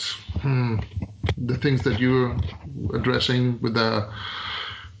about the things that you're addressing with the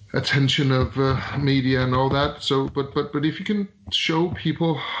attention of media and all that. So, but if you can show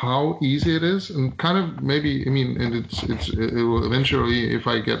people how easy it is, and kind of maybe, and it will eventually, if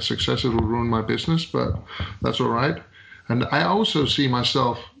I get success, it will ruin my business, but that's all right. And I also see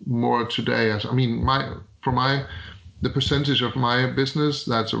myself more today as, the percentage of my business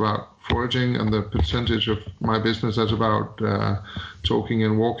that's about foraging, and the percentage of my business that's about talking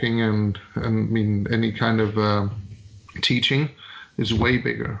and walking and any kind of teaching is way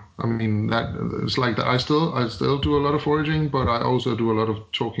bigger. That it's like that. I still do a lot of foraging, but I also do a lot of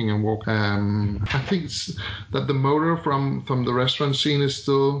talking and walk. I think that the motor from the restaurant scene is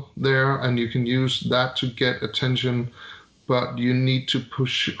still there, and you can use that to get attention. But you need to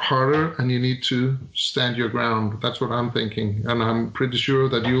push harder, and you need to stand your ground. That's what I'm thinking. And I'm pretty sure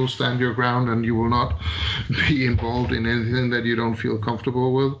that you'll stand your ground, and you will not be involved in anything that you don't feel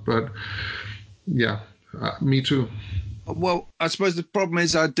comfortable with. But yeah, me too. Well, I suppose the problem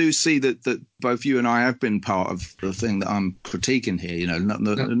is, I do see that both you and I have been part of the thing that I'm critiquing here, not,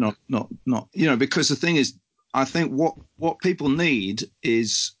 because the thing is, I think what people need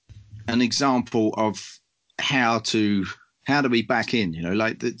is an example of how to be back in,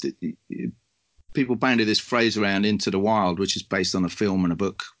 like people bandied this phrase around, into the wild, which is based on a film and a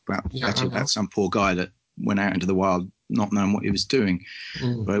book about some poor guy that went out into the wild not knowing what he was doing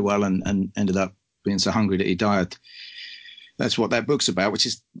very well, and ended up being so hungry that he died. That's what that book's about, which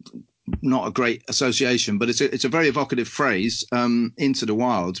is not a great association, but it's a very evocative phrase, into the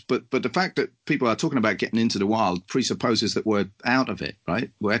wild. But the fact that people are talking about getting into the wild presupposes that we're out of it, right?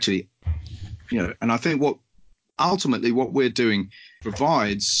 We're actually, and I think what we're doing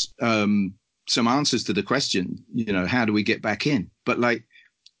provides some answers to the question, how do we get back in? But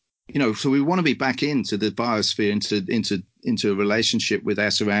so we want to be back into the biosphere, into a relationship with our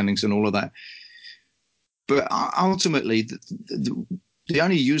surroundings and all of that. But ultimately, the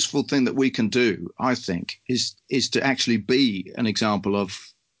only useful thing that we can do, I think, is to actually be an example of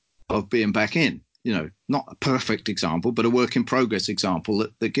of being back in. You know, not a perfect example, but a work in progress example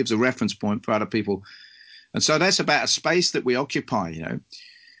that gives a reference point for other people. And so that's about a space that we occupy. You know,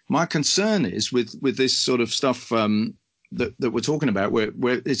 my concern is with this sort of stuff that we're talking about, where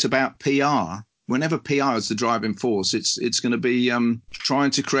it's about PR. Whenever PR is the driving force, it's going to be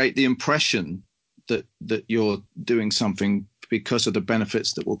trying to create the impression that you're doing something because of the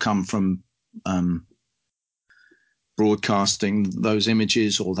benefits that will come from broadcasting those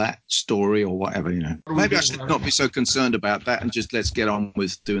images or that story or whatever, you know. Maybe I should not be so concerned about that and just let's get on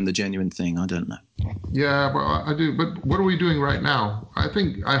with doing the genuine thing. I don't know. Yeah, well, I do. But what are we doing right now?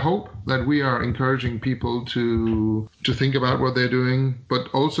 I hope that we are encouraging people to think about what they're doing, but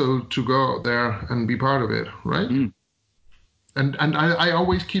also to go out there and be part of it, right? Mm. And I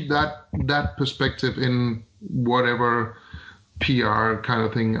always keep that perspective in whatever PR kind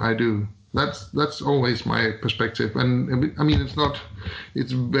of thing I do. That's always my perspective. And I mean,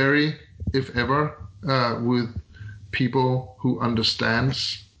 it's very, if ever, with people who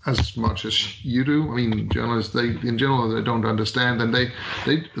understands as much as you do. I mean, journalists, in general, they don't understand, and they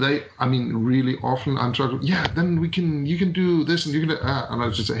I mean, really often I'm trying to, then you can do this, and you can, and I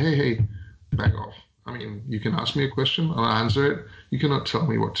just say, hey, back off. I mean, you can ask me a question, and I'll answer it. You cannot tell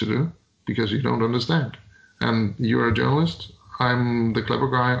me what to do because you don't understand. And you're a journalist. I'm the clever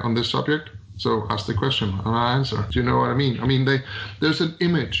guy on this subject, so ask the question and I'll answer. Do you know what I mean? I mean, there's an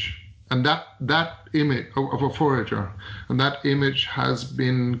image, and that image of a forager, and that image has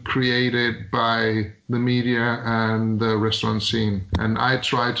been created by the media and the restaurant scene. And I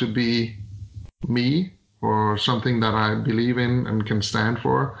try to be me, or something that I believe in and can stand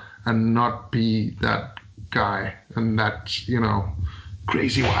for, and not be that guy and that, you know,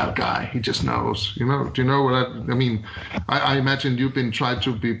 crazy wild guy. He just knows, you know. Do you know what I mean? I imagine you've been tried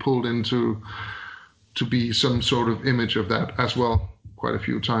to be pulled into to be some sort of image of that as well quite a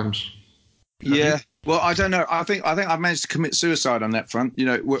few times. Yeah. Well, I don't know. I think I've managed to commit suicide on that front. You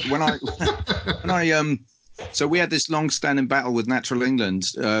know, when so we had this long-standing battle with Natural England,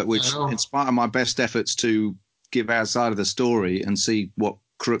 which in spite of my best efforts to give our side of the story and see what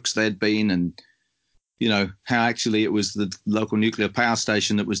crooks they'd been, and you know how actually it was the local nuclear power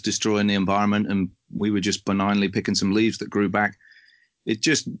station that was destroying the environment, and we were just benignly picking some leaves that grew back. It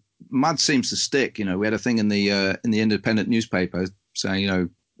just mud seems to stick. You know, we had a thing in the independent newspaper saying, you know,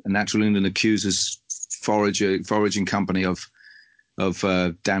 Natural England accuses foraging company of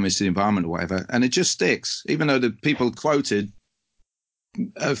damage to the environment or whatever, and it just sticks. Even though the people quoted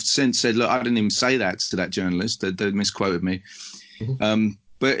have since said, look, I didn't even say that to that journalist. They misquoted me. Mm-hmm.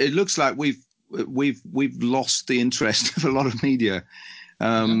 But it looks like we've lost the interest of a lot of media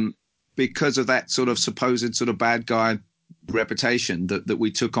because of that sort of supposed sort of bad guy reputation that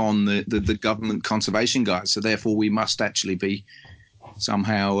we took on the government conservation guys. So therefore we must actually be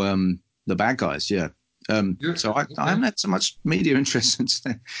somehow the bad guys. So I haven't had so much media interest since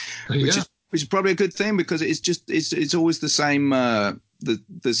then, which is probably a good thing, because it's always the same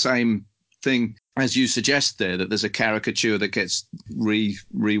the same thing as you suggest there, that there's a caricature that gets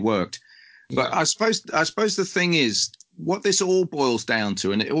reworked. But I suppose the thing is, what this all boils down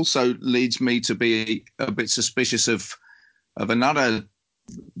to, and it also leads me to be a bit suspicious of another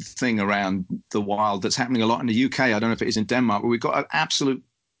thing around the wild that's happening a lot in the UK. I don't know if it is in Denmark, but we've got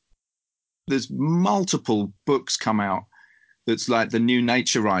there's multiple books come out that's like the new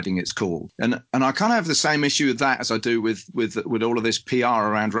nature riding, it's called. And I kind of have the same issue with that as I do with all of this PR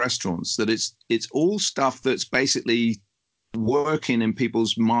around restaurants, that it's all stuff that's basically working in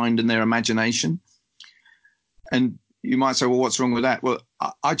people's mind and their imagination. And you might say, well, what's wrong with that? Well,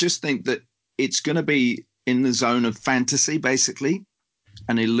 I just think that it's going to be in the zone of fantasy, basically,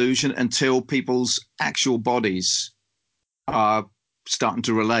 an illusion, until people's actual bodies are starting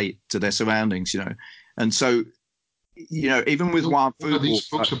to relate to their surroundings, you know. And so, you know, even with wild food, what are these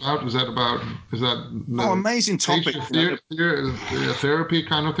books about? Is that amazing topic, therapy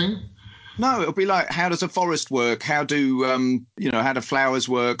kind of thing? No, it'll be like, how does a forest work? How do how do flowers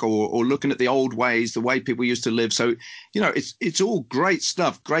work? Or looking at the old ways, the way people used to live. So, you know, it's all great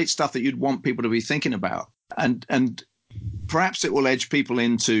stuff that you'd want people to be thinking about, and perhaps it will edge people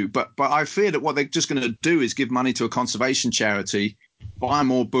into. But I fear that what they're just going to do is give money to a conservation charity, buy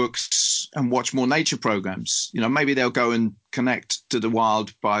more books, and watch more nature programs. You know, maybe they'll go and connect to the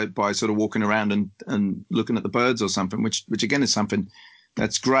wild by sort of walking around and looking at the birds or something, which again is something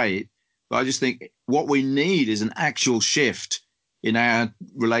that's great. But I just think what we need is an actual shift in our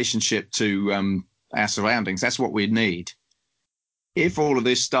relationship to our surroundings. That's what we need. If all of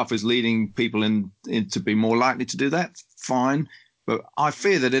this stuff is leading people in to be more likely to do that, fine. But I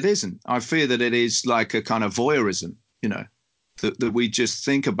fear that it isn't. I fear that it is like a kind of voyeurism, you know, that we just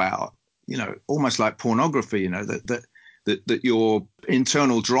think about, almost like pornography, that your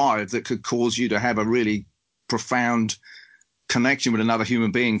internal drive that could cause you to have a really profound connection with another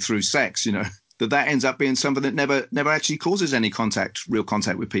human being through sex, that ends up being something that never actually causes any real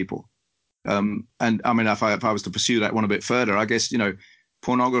contact with people. And I mean, if I was to pursue that one a bit further, I guess,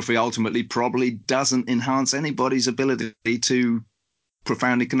 pornography ultimately probably doesn't enhance anybody's ability to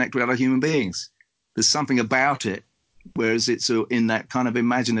profoundly connect with other human beings. There's something about it, whereas it's in that kind of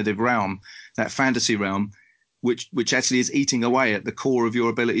imaginative realm, that fantasy realm, which actually is eating away at the core of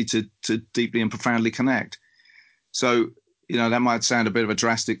your ability to deeply and profoundly connect. So, that might sound a bit of a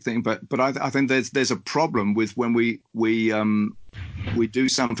drastic thing, but I think there's a problem with when we do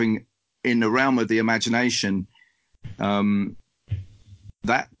something in the realm of the imagination.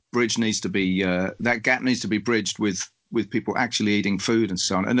 That bridge needs to be that gap needs to be bridged with people actually eating food and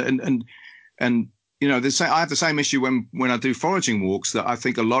so on. And I have the same issue when I do foraging walks, that I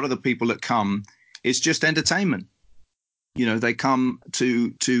think a lot of the people that come, it's just entertainment. They come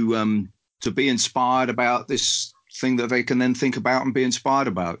to be inspired about this thing that they can then think about and be inspired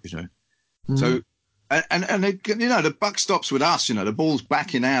about. Mm-hmm. So, and the buck stops with us. The ball's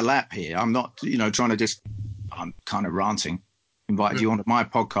back in our lap here. I'm not trying to just. I'm kind of ranting. Invited you onto my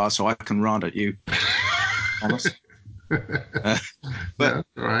podcast so I can rant at you. Honest. But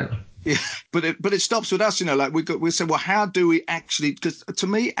right. Yeah, but it stops with us, like we say, well, how do we actually? Because to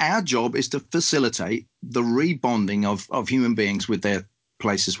me, our job is to facilitate the rebonding of human beings with their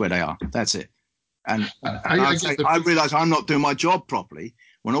places where they are. That's it. And I realize I'm not doing my job properly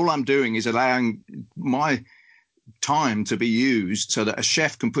when all I'm doing is allowing my time to be used so that a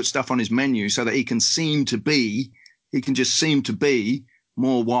chef can put stuff on his menu so that he can just seem to be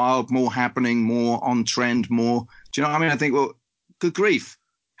more wild, more happening, more on trend, more. Do you know what I mean? I think, well, good grief.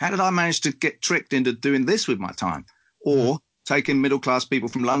 How did I manage to get tricked into doing this with my time? Or taking middle-class people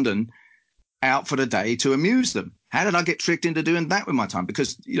from London out for the day to amuse them? How did I get tricked into doing that with my time?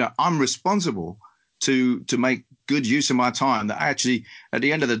 Because, I'm responsible to make good use of my time, that actually, at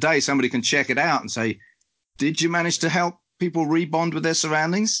the end of the day, somebody can check it out and say, did you manage to help people rebond with their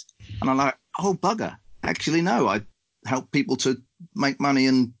surroundings? And I'm like, oh, bugger. Actually, no, I help people to make money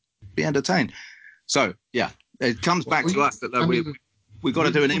and be entertained. So, yeah, it comes back to us that we've got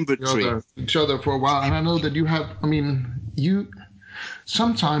to do an inventory. Each other for a while. And I know that you have,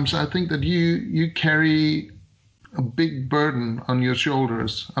 sometimes I think that you carry a big burden on your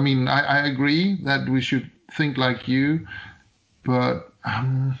shoulders. I agree that we should think like you, but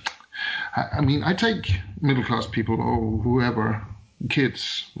I take middle-class people or whoever,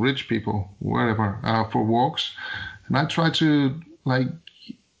 kids, rich people, wherever, for walks. And I try to, I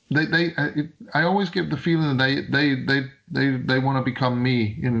always get the feeling that they want to become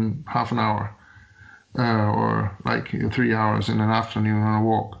me in half an hour, or 3 hours in an afternoon on a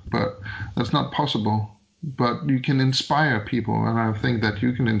walk. But that's not possible. But you can inspire people, and I think that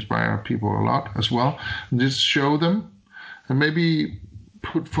you can inspire people a lot as well. And just show them, and maybe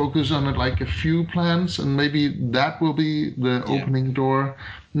put focus on it, like a few plants, and maybe that will be the opening door.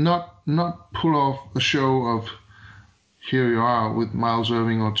 Not pull off a show of, here you are with Miles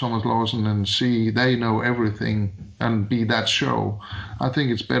Irving or Thomas Lawson, and see they know everything and be that show. I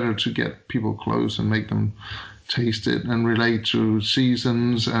think it's better to get people close and make them taste it and relate to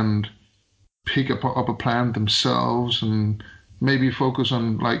seasons and pick up a plant themselves, and maybe focus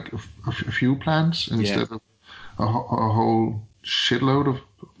on a few plants instead of a whole shitload of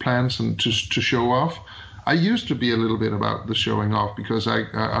plants, and just to show off. I used to be a little bit about the showing off because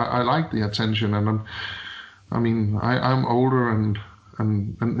I like the attention, and I'm older and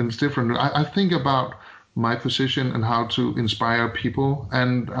it's different. I think about my position and how to inspire people,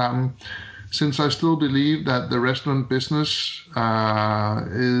 and since I still believe that the restaurant business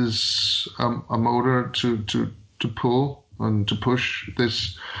is a motor to pull and to push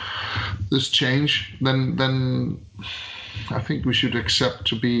this change, then I think we should accept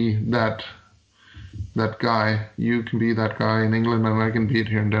to be that guy. You can be that guy in England, and I can be it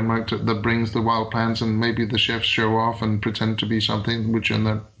here in Denmark, that brings the wild plants, and maybe the chefs show off and pretend to be something which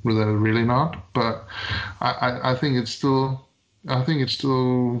they're really not. But I think it's still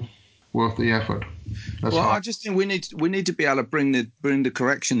worth the effort. I just think we need to be able to bring the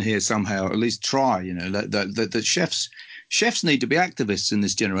correction here somehow. At least try. That chefs need to be activists in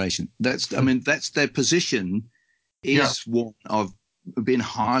this generation. That's their position is one of being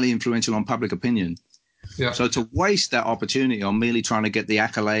highly influential on public opinion. Yeah. So to waste that opportunity on merely trying to get the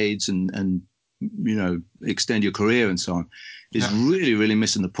accolades and extend your career and so on is really, really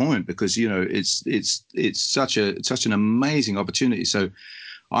missing the point, because it's such an amazing opportunity. So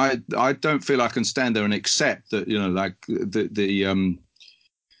I don't feel I can stand there and accept that, you know, like the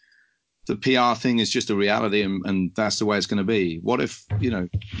PR thing is just a reality, and that's the way it's going to be. What if, you know,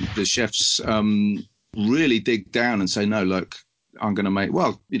 the chefs really dig down and say, no, look, I'm going to make,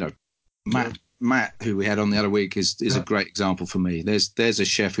 well, you know, Matt, who we had on the other week, is a great example for me. There's a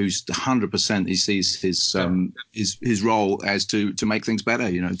chef who's 100%. He sees his role as to make things better,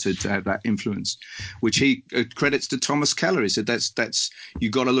 you know, to have that influence, which he credits to Thomas Keller. He said that's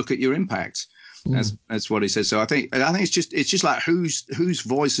you got to look at your impact. That's what he says. So I think it's just like whose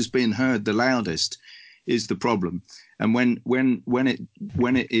voice has been heard the loudest is the problem. And when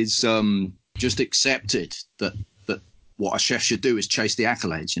it is just accepted that what a chef should do is chase the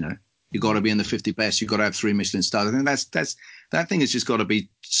accolades, you know. You got to be in the 50 best. You got to have 3 Michelin stars. I think that thing has just got to be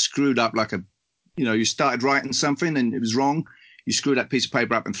screwed up like a, you know, you started writing something and it was wrong. You screw that piece of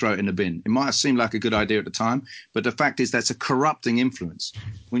paper up and throw it in the bin. It might have seemed like a good idea at the time, but the fact is that's a corrupting influence.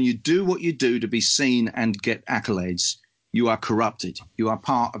 When you do what you do to be seen and get accolades, you are corrupted. You are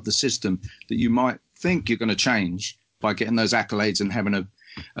part of the system that you might think you're going to change by getting those accolades and having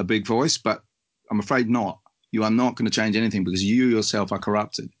a big voice, but I'm afraid not. You are not going to change anything because you yourself are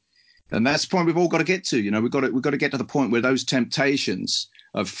corrupted. And that's the point we've all got to get to. You know, we've got to get to the point where those temptations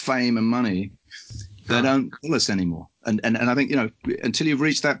of fame and money, they don't pull us anymore. And I think, you know, until you've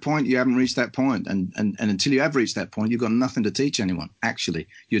reached that point, you haven't reached that point. And until you have reached that point, you've got nothing to teach anyone. Actually,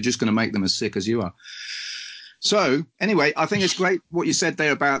 you're just going to make them as sick as you are. So anyway, I think it's great what you said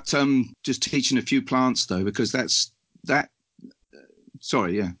there about just teaching a few plants, though, because that.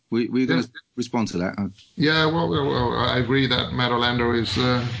 Sorry, yeah, we're going to respond to that. Yeah, well, I agree that Matt Orlando is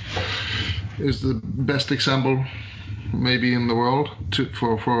the best example, maybe in the world,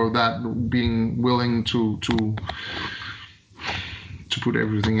 for that, being willing to put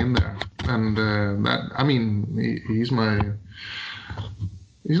everything in there, and that, I mean, he's not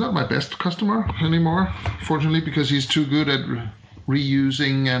my best customer anymore, fortunately, because he's too good at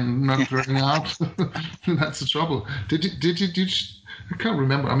reusing and not throwing out. That's the trouble. Did you? I can't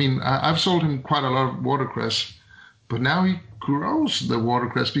remember. I mean, I've sold him quite a lot of watercress, but now he grows the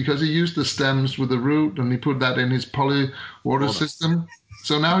watercress because he used the stems with the root and he put that in his poly water system.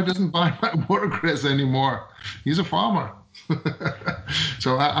 So now he doesn't buy my watercress anymore. He's a farmer.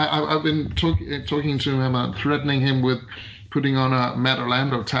 So I've been talking to him and threatening him with putting on a Matt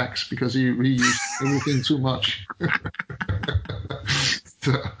Orlando tax because he reused everything too much. That's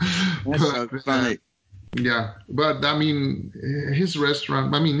so funny. Yeah, but I mean, his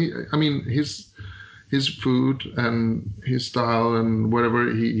restaurant. I mean, his food and his style and whatever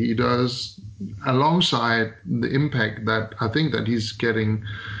he does, alongside the impact that I think that he's getting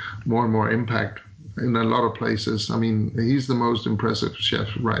more and more impact in a lot of places. I mean, he's the most impressive chef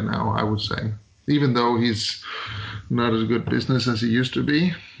right now, I would say, even though he's not as good business as he used to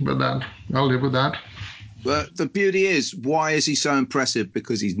be. But that I'll live with that. But the beauty is, why is he so impressive?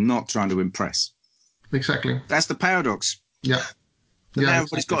 Because he's not trying to impress. Exactly. That's the paradox. Yeah. Now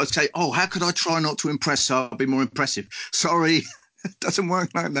everybody's got to say, oh, how could I try not to impress so I'll be more impressive? Sorry, it doesn't work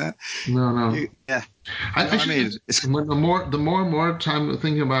like that. No. Yeah. I mean, the more time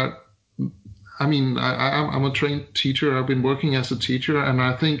thinking about, I mean, I'm a trained teacher. I've been working as a teacher, and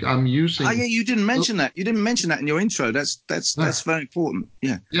I think I'm using. Oh yeah, you didn't mention that. You didn't mention that in your intro. That's very important.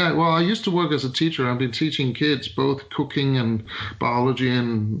 Yeah. Yeah. Well, I used to work as a teacher. I've been teaching kids both cooking and biology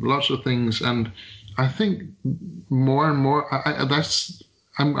and lots of things, and I think more and more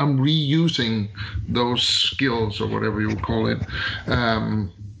I'm reusing those skills or whatever you call it, and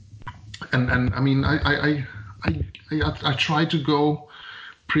I mean I try to go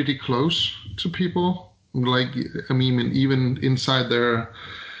pretty close to people, like, I mean, even inside their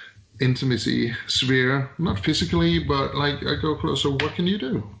intimacy sphere, not physically, but like I go close. So what can you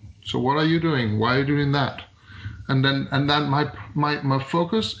do? So what are you doing? Why are you doing that? And then my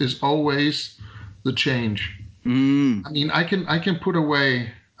focus is always the change. I mean, I can put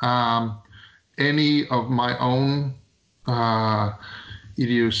away any of my own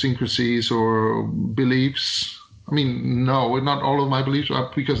idiosyncrasies or beliefs. I mean, no, not all of my beliefs,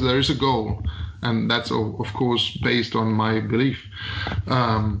 because there is a goal, and that's of course based on my belief.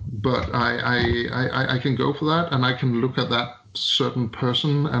 But I can go for that, and I can look at that certain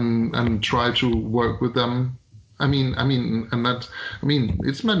person and try to work with them. I mean,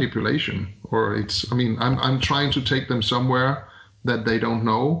 it's manipulation, or I'm trying to take them somewhere that they don't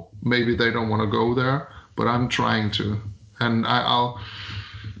know. Maybe they don't want to go there, but I'm trying to, and I'll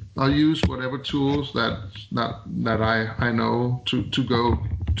use whatever tools that I know to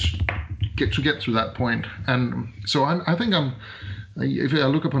get to that point. And so I think I'm if I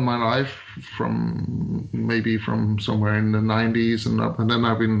look upon my life from somewhere in the 90s and up, and then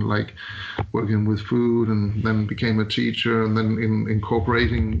I've been like working with food, and then became a teacher, and then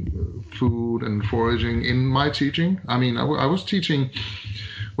incorporating food and foraging in my teaching. I mean, I was teaching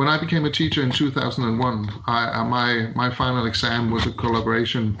when I became a teacher in 2001. My final exam was a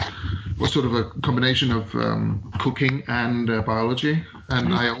collaboration, was sort of a combination of cooking and biology,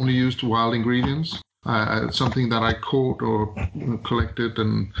 and I only used wild ingredients. Something that I caught or collected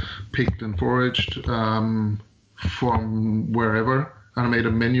and picked and foraged from wherever. And I made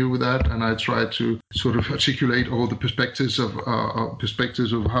a menu with that, and I tried to sort of articulate all the perspectives of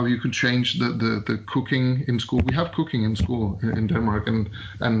how you can change the cooking in school. We have cooking in school in Denmark,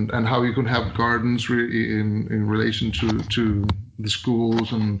 and how you can have gardens in relation to the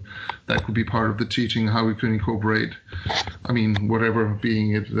schools, and that could be part of the teaching. How we can incorporate, I mean, whatever,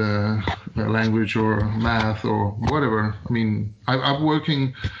 being it language or math or whatever. I mean, I'm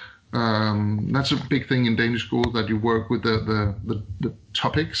working. That's a big thing in Danish schools, that you work with the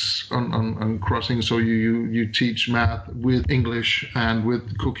topics on crossing. So you teach math with English and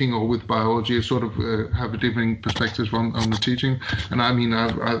with cooking or with biology, sort of have a different perspectives on the teaching. And I mean,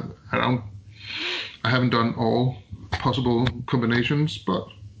 I haven't done all possible combinations, but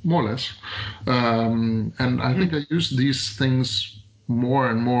more or less. And I think I use these things more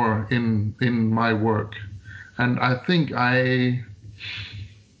and more in my work. And I think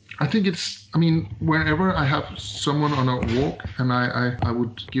it's, I mean, wherever I have someone on a walk and I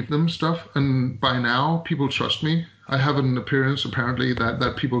would give them stuff, and by now people trust me. I have an appearance apparently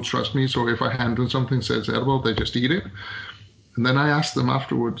that people trust me. So if I hand them something says edible, they just eat it. And then I ask them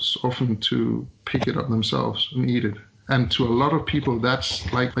afterwards often to pick it up themselves and eat it. And to a lot of people, that's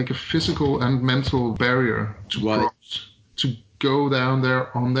like a physical and mental barrier to cross, to go down there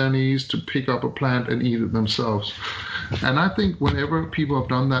on their knees to pick up a plant and eat it themselves. And I think whenever people have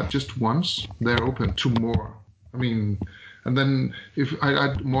done that just once, they're open to more. I mean, and then if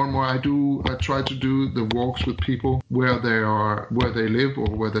I more and more, I try to do the walks with people where they live or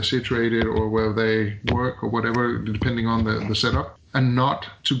where they're situated or where they work or whatever, depending on the setup, and not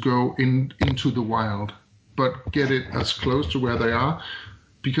to go into the wild, but get it as close to where they are.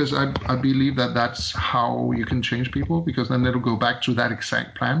 Because I believe that that's how you can change people, because then they'll go back to that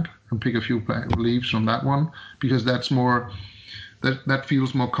exact plant and pick a few leaves from that one, because that's more, that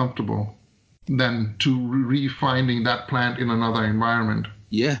feels more comfortable than to re-finding that plant in another environment.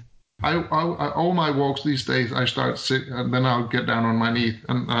 Yeah. I all my walks these days, I start sitting, and then I'll get down on my knees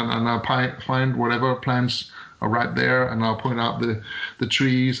and I'll find whatever plants are right there, and I'll point out the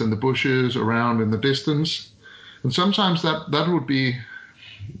trees and the bushes around in the distance. And sometimes that would be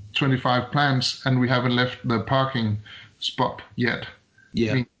 25 plants, and we haven't left the parking spot yet.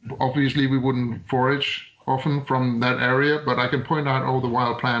 Yeah. I mean, obviously, we wouldn't forage often from that area, but I can point out all the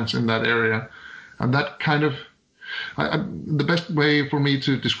wild plants in that area. And that kind of, the best way for me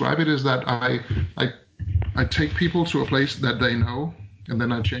to describe it is that I take people to a place that they know, and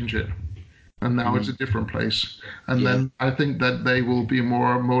then I change it. And now it's a different place. And then I think that they will be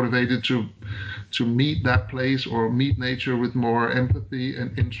more motivated to meet that place or meet nature with more empathy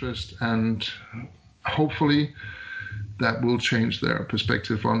and interest, and hopefully that will change their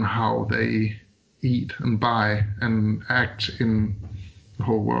perspective on how they eat and buy and act in the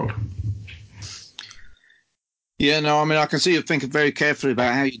whole world. Yeah, no, I mean, I can see you thinking very carefully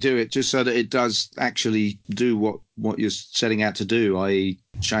about how you do it, just so that it does actually do what you're setting out to do, i.e.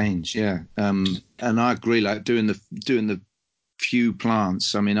 change. Yeah. And I agree, like doing the few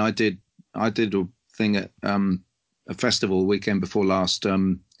plants. I mean, I did a thing at a festival weekend before last.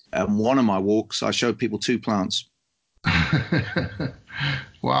 And one of my walks, I showed people 2 plants.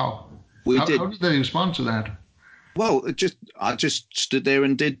 Wow. How did they respond to that? Well, I just stood there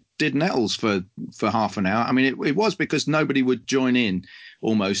and did nettles for half an hour. I mean, it was because nobody would join in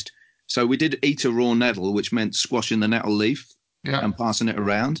almost. So we did eat a raw nettle, which meant squashing the nettle leaf and passing it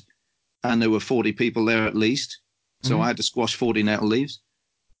around. And there were 40 people there at least. So I had to squash 40 nettle leaves.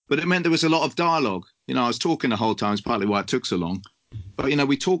 But it meant there was a lot of dialogue. You know, I was talking the whole time. It's partly why it took so long. But, you know,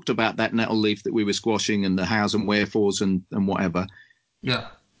 we talked about that nettle leaf that we were squashing and the hows and wherefores and whatever. Yeah.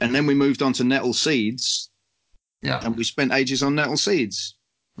 And then we moved on to nettle seeds. Yeah. And we spent ages on nettle seeds.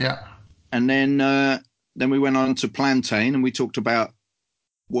 Yeah. And then we went on to plantain, and we talked about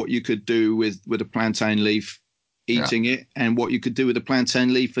what you could do with a plantain leaf, eating it, and what you could do with a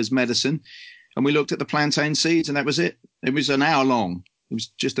plantain leaf as medicine. And we looked at the plantain seeds, and that was it. It was an hour long. It was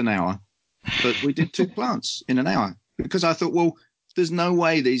just an hour. But we did 2 plants in an hour, because I thought, well, there's no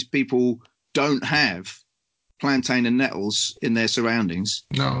way these people don't have plantain and nettles in their surroundings.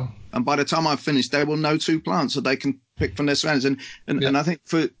 No. And by the time I've finished, they will know 2 plants that they can pick from their surroundings. And I think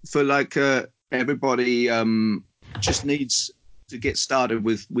for like everybody just needs to get started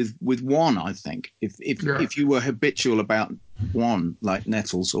with one. I think if you were habitual about one, like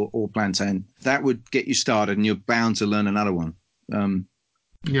nettles or plantain, that would get you started, and you're bound to learn another one.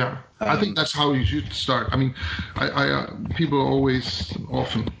 I think that's how you should start. I mean, I people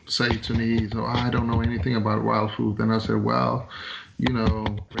often say to me, "So I don't know anything about wild food." And I say, "Well, you know,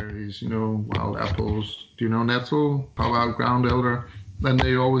 berries, you know, wild apples. Do you know nettle? How about ground elder?" And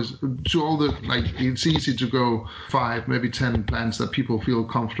they always, to all the, like, it's easy to go 5, maybe 10 plants that people feel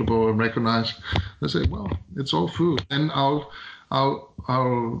comfortable and recognize. They say, well, it's all food. And I'll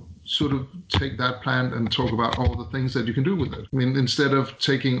sort of take that plant and talk about all the things that you can do with it. I mean, instead of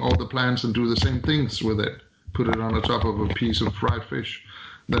taking all the plants and do the same things with it, put it on the top of a piece of fried fish,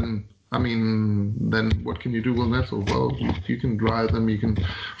 then what can you do with nettle? Well, you can dry them, you can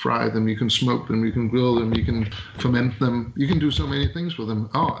fry them, you can smoke them, you can grill them, you can ferment them. You can do so many things with them.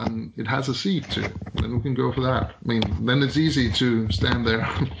 Oh, and it has a seed too. Then we can go for that. I mean, then it's easy to stand there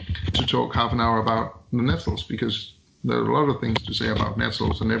to talk half an hour about the nettles, because there are a lot of things to say about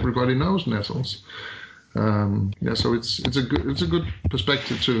nettles, and everybody knows nettles. So it's a good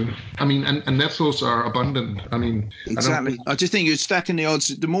perspective too. I mean, and nettles are abundant. I mean, exactly. I just think you're stacking the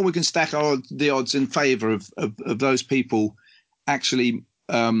odds. The more we can stack the odds in favour of those people actually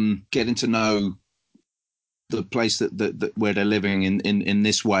getting to know the place that where they're living in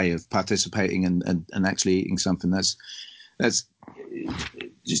this way of participating and actually eating something. That's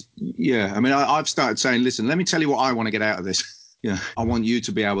just, yeah. I mean, I've started saying, listen, let me tell you what I want to get out of this. Yeah, I want you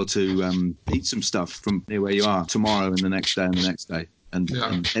to be able to eat some stuff from near where you are tomorrow and the next day and the next day. And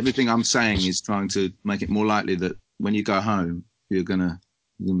everything I'm saying is trying to make it more likely that when you go home, you're gonna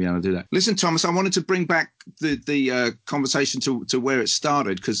be able to do that. Listen, Thomas, I wanted to bring back the conversation to where it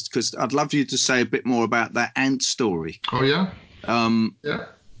started, because I'd love you to say a bit more about that ant story. Oh yeah. Yeah.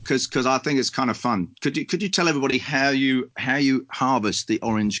 Because I think it's kind of fun. Could you tell everybody how you harvest the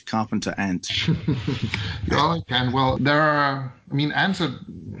orange carpenter ant? Yeah, I can. Well, ants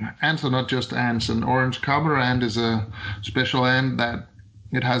are not just ants. An orange carpenter ant is a special ant that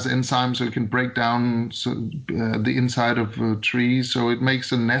it has enzymes, so it can break down the inside of trees. So it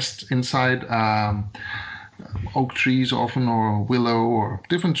makes a nest inside oak trees often, or willow, or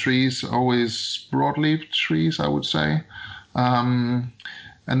different trees, always broadleaf trees, I would say.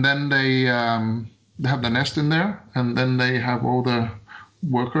 And then they have the nest in there, and then they have all the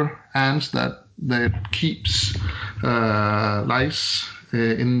worker ants that keeps lice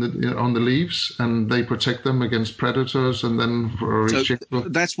on the leaves, and they protect them against predators. And then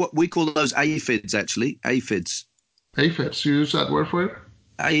that's what we call those aphids, actually. Aphids. Aphids. You use that word for it?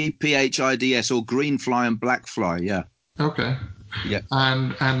 Aphids, or green fly and black fly. Yeah. Okay. Yeah.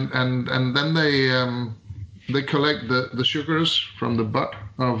 And then they collect the sugars from the butt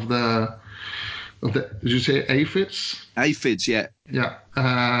of the did you say aphids? Aphids, yeah. Yeah,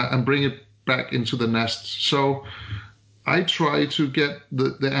 and bring it back into the nest. So I try to get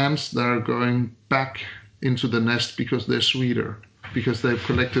the ants that are going back into the nest because they're sweeter, because they've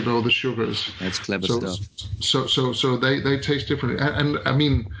collected all the sugars. That's clever stuff. So they taste different. And I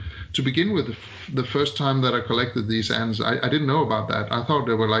mean, to begin with, the first time that I collected these ants, I didn't know about that. I thought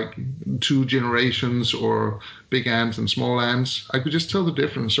they were like 2 generations, or big ants and small ants. I could just tell the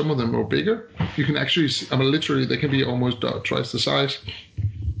difference. Some of them are bigger. You can actually, literally, they can be almost twice the size.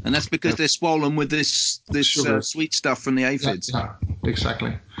 And that's because they're swollen with this sweet stuff from the aphids. Yeah,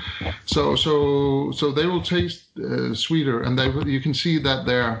 exactly. So they will taste sweeter, and you can see that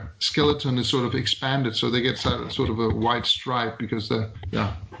their skeleton is sort of expanded, so they get sort of a white stripe, because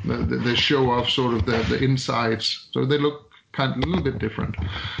they show off sort of the insides, so they look kind of a little bit different.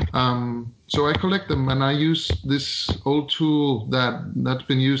 So I collect them, and I use this old tool that's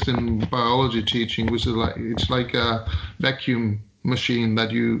been used in biology teaching, which is like a vacuum machine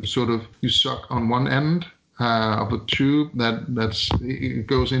that you suck on one end of a tube it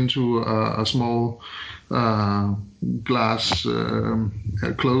goes into a small glass,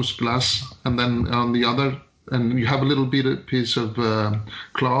 closed glass, and then on the other, and you have a little piece of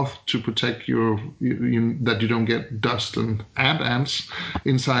cloth to protect that you don't get dust and ants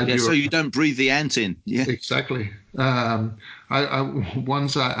inside your. So you don't breathe the ant in. Yeah, exactly.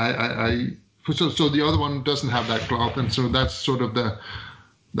 So the other one doesn't have that cloth, and so that's sort of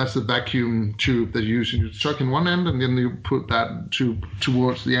That's the vacuum tube that you use. You suck in one end, and then you put that tube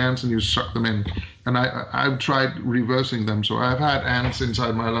towards the ants, and you suck them in. And I've tried reversing them, so I've had ants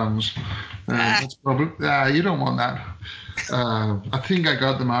inside my lungs. That's probably you don't want that. I think I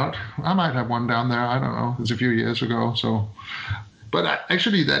got them out. I might have one down there. I don't know. It's a few years ago. So, but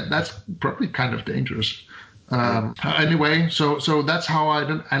actually, that's probably kind of dangerous. Anyway, so that's how I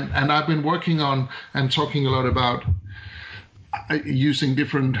did, and I've been working on and talking a lot about using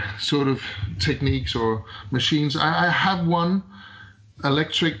different sort of techniques or machines. I have one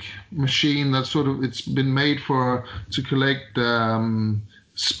electric machine that sort of, it's been made to collect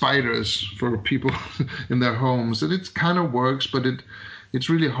spiders for people in their homes, and it kind of works, but it's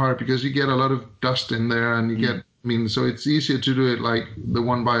really hard because you get a lot of dust in there, and you get, so it's easier to do it like the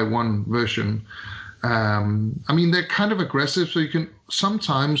 1x1 version. They're kind of aggressive, so you can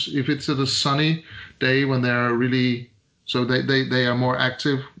sometimes, if it's at a sunny day when they're really, so they are more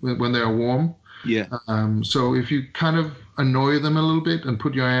active when they are warm. Yeah. So if you kind of annoy them a little bit and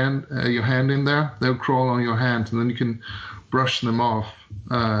put your hand in there, they'll crawl on your hand, and then you can brush them off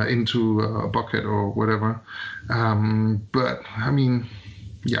into a bucket or whatever. But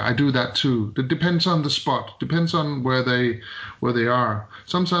I do that too. It depends on the spot. Depends on where they are.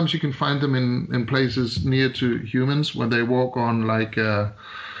 Sometimes you can find them in places near to humans when they walk on like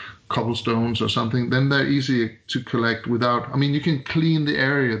cobblestones or something. Then they're easy to collect without. You can clean the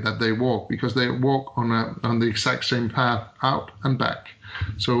area that they walk, because they walk on the exact same path out and back.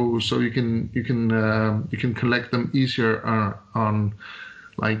 So you can collect them easier on,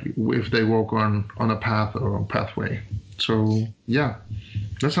 like if they walk on a path or a pathway. So yeah,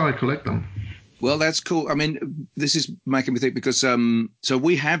 that's how I collect them. Well, that's cool. This is making me think, because so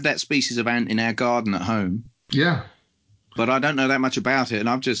we have that species of ant in our garden at home. Yeah. But I don't know that much about it, and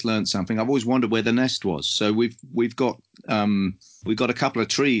I've just learned something. I've always wondered where the nest was. So we've got a couple of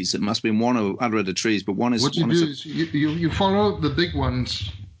trees. It must be in one or other of the trees, but one is. What you do is you follow the big ones.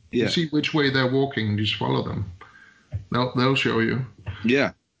 Yeah. You see which way they're walking. Just follow them. They'll show you.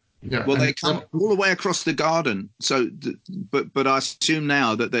 Yeah. Yeah. Well, they come all the way across the garden. So, but I assume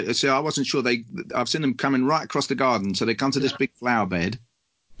now that I wasn't sure I've seen them coming right across the garden. So they come to this big flower bed.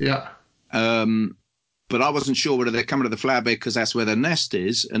 Yeah. But I wasn't sure whether they're coming to the flower bed because that's where the nest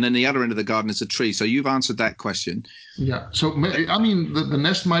is, and then the other end of the garden is a tree. So you've answered that question. Yeah. So the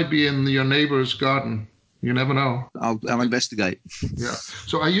nest might be in your neighbor's garden. You never know. I'll investigate. Yeah.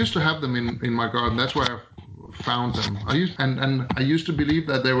 So I used to have them in my garden. That's where I found them. I used to believe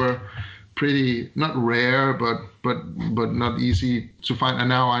that they were pretty, not rare, but not easy to find. And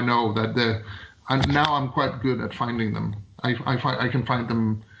now I know that now I'm quite good at finding them. I can find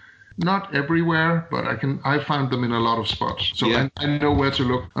them. Not everywhere, but I found them in a lot of spots. So yeah. I know where to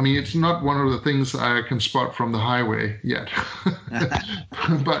look. It's not one of the things I can spot from the highway yet,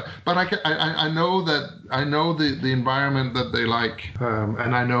 but I know the environment that they like,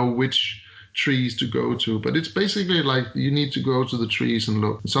 and I know which trees to go to. But it's basically like you need to go to the trees and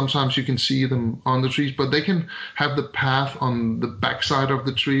look. Sometimes you can see them on the trees, but they can have the path on the backside of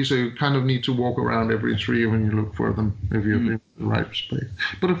the tree, so you kind of need to walk around every tree when you look for them if you're in the right space.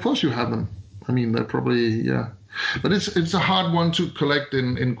 But of course you have them. They're probably, yeah. But it's a hard one to collect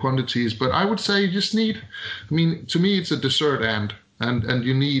in quantities. But I would say you just need, to me it's a dessert ant, and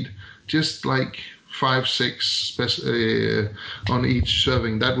you need just like 5-6 on each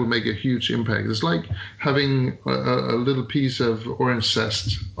serving. That would make a huge impact. It's like having a little piece of orange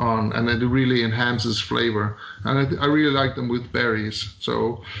zest on, and it really enhances flavor. And I really like them with berries.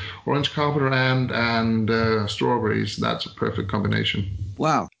 So orange carpenter and strawberries, that's a perfect combination.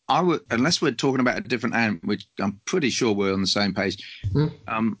 Wow. Unless we're talking about a different ant, which I'm pretty sure we're on the same page.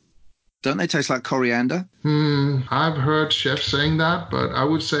 Don't they taste like coriander? I've heard chefs saying that, but I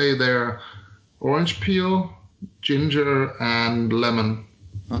would say they're orange peel, ginger, and lemon.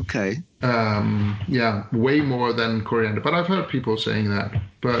 Okay. Way more than coriander. But I've heard people saying that.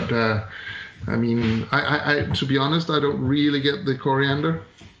 But I to be honest, I don't really get the coriander.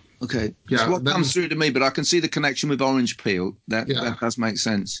 Okay. Yeah. So what comes through to me, but I can see the connection with orange peel. That does make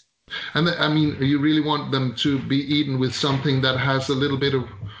sense. And you really want them to be eaten with something that has a little bit of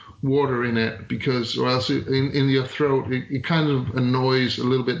water in it, because or else in your throat it kind of annoys a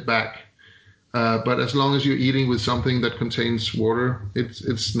little bit back. But as long as you're eating with something that contains water,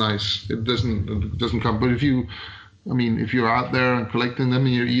 it's nice. It doesn't come. But if you're out there and collecting them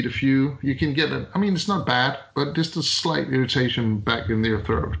and you eat a few, you can get it. It's not bad, but just a slight irritation back in your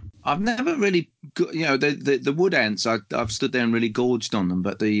throat. I've never really, the wood ants. I've stood there and really gorged on them,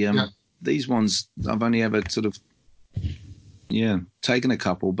 but these ones I've only ever sort of taken a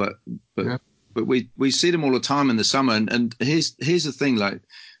couple, but but we see them all the time in the summer. And here's the thing, like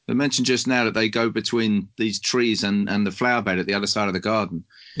I mentioned just now, that they go between these trees and the flower bed at the other side of the garden.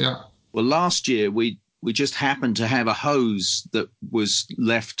 Yeah. Well, last year we just happened to have a hose that was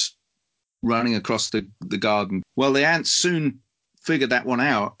left running across the garden. Well, the ants soon figured that one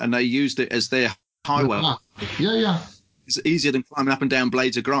out, and they used it as their highway. Yeah. It's easier than climbing up and down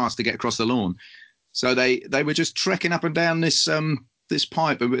blades of grass to get across the lawn. So they were just trekking up and down this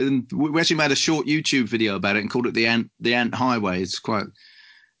pipe, and we actually made a short YouTube video about it and called it the ant highway. It's quite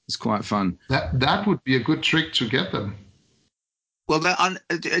fun. That would be a good trick to get them. Well,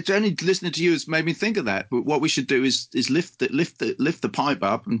 it's only listening to you has made me think of that. But what we should do is lift the pipe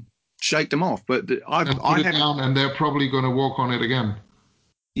up and shake them off. But I have down, and they're probably going to walk on it again.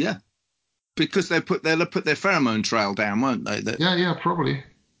 Yeah, because they'll put their pheromone trail down, won't they? Yeah, probably.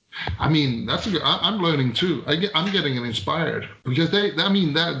 I mean, that's a good. I'm learning too. I'm getting inspired because they're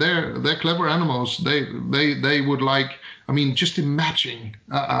clever animals. They would like. I mean, just imagine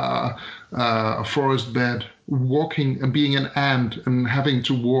a forest bed, walking and being an ant and having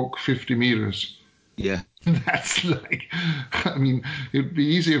to walk 50 meters. Yeah, that's like. I mean, it'd be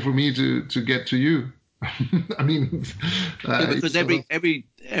easier for me to get to you. I mean, because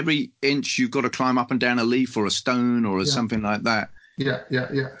every inch you've got to climb up and down a leaf or a stone or something like that. Yeah.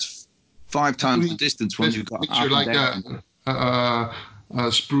 It's 5 times the distance once you've got up like and down. A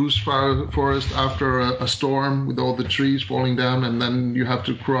spruce forest after a storm with all the trees falling down, and then you have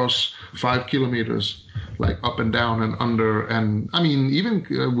to cross 5 kilometers, like up and down and under. And I mean, even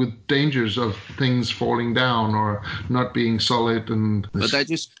with dangers of things falling down or not being solid, but they're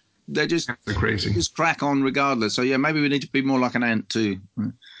just crazy. They just crack on regardless. So yeah, maybe we need to be more like an ant too.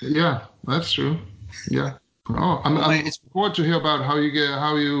 Yeah, that's true. Yeah. Oh, I'm looking forward to hear about how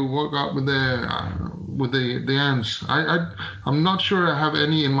you work out with the ants. I'm not sure I have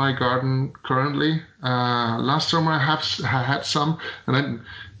any in my garden currently. Last summer I had some,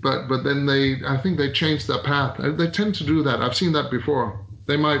 but then I think they changed their path. They tend to do that. I've seen that before.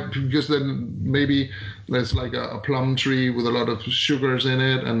 They might, because then maybe there's like a plum tree with a lot of sugars in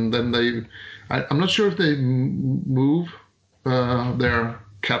it, and then I'm not sure if they move their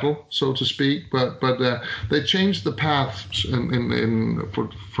cattle, so to speak, but they change the paths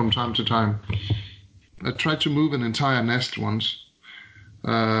from time to time. I tried to move an entire nest once,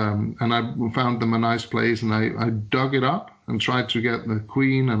 and I found them a nice place, and I dug it up and tried to get the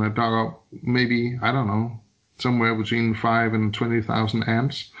queen, and I dug up maybe, I don't know, somewhere between 5 and 20,000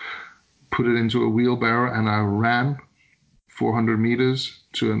 ants, put it into a wheelbarrow, and I ran 400 meters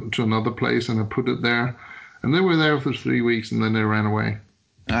to another place, and I put it there, and they were there for 3 weeks, and then they ran away.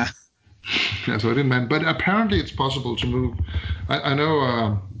 Yeah, so I didn't mind. But apparently it's possible to move. I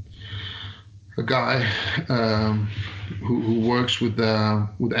know a guy who works with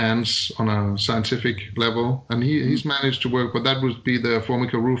ants on a scientific level, and he's managed to work, but that would be the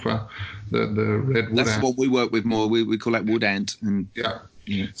Formica rufa, the red wood ant. That's what we work with more. We call that wood ant. And yeah.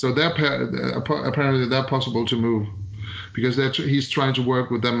 So apparently they're possible to move, because he's trying to work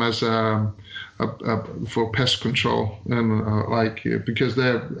with them as for pest control, and because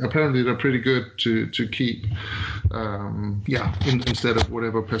they're pretty good to keep, instead of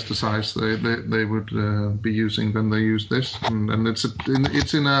whatever pesticides they would be using, then they use this, and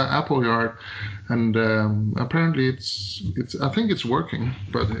it's in an apple yard, and apparently it's I think it's working,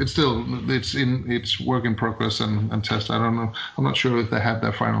 but it's work in progress and test. I don't know. I'm not sure if they have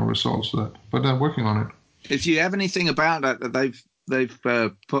their final results, but they're working on it. If you have anything about that they've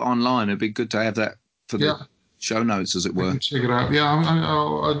put online, it'd be good to have that for the show notes, as it were. Check it out. Yeah,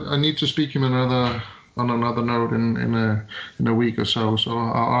 I need to speak him on another note in a week or so. So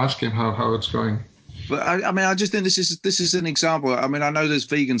I'll ask him how it's going. But I mean, I just think this is an example. I mean, I know there's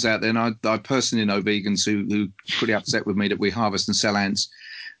vegans out there, and I personally know vegans who are pretty upset with me that we harvest and sell ants.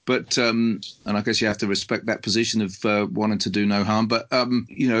 But and I guess you have to respect that position of wanting to do no harm. But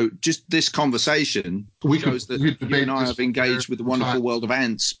just this conversation shows that you and I have engaged with the wonderful world of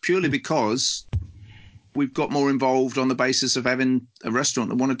ants purely because we've got more involved on the basis of having a restaurant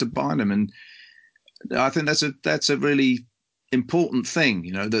that wanted to buy them, and I think that's a really important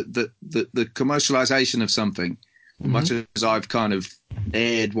thing. That the commercialization of something, much as I've kind of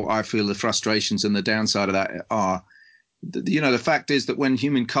aired what I feel the frustrations and the downside of that are. The fact is that when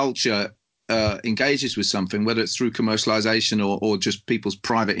human culture engages with something, whether it's through commercialization or just people's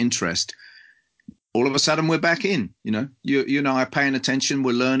private interest, all of a sudden we're back in. You and I are paying attention,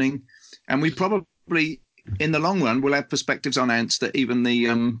 we're learning, and we probably, in the long run, will have perspectives on ants that even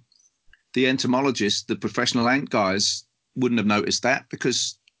the entomologists, the professional ant guys, wouldn't have noticed that,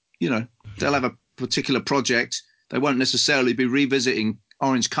 because they'll have a particular project. They won't necessarily be revisiting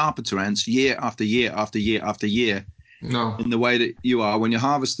orange carpenter ants year after year after year after year No. in the way that you are when you're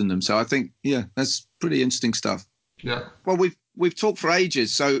harvesting them. So I think, yeah, that's pretty interesting stuff. Yeah. Well, we've talked for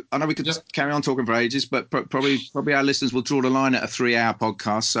ages, so I know we could carry on talking for ages, but probably our listeners will draw the line at a 3-hour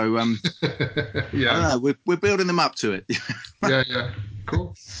podcast. So yeah. I don't know, we're building them up to it. yeah.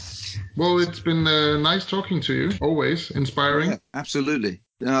 Cool. Well, it's been nice talking to you. Always inspiring. Yeah, absolutely.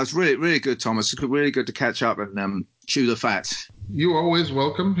 It's really, really good, Thomas. It's really good to catch up and chew the fat. You're always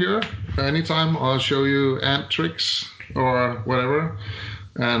welcome here. Anytime I'll show you ant tricks or whatever,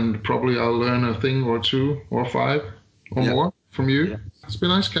 and probably I'll learn a thing or 2 or 5 or more from you. Yeah. It's been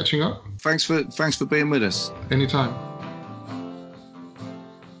nice catching up. Thanks for being with us. Anytime.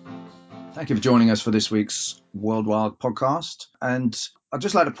 Thank you for joining us for this week's World Wild podcast. And I'd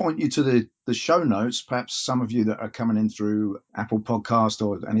just like to point you to the show notes. Perhaps some of you that are coming in through Apple Podcast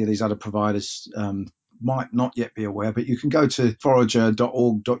or any of these other providers might not yet be aware, but you can go to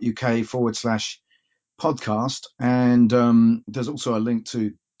forager.org.uk/podcast. And there's also a link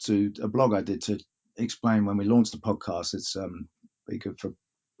to a blog I did to explain when we launched the podcast. It's very good for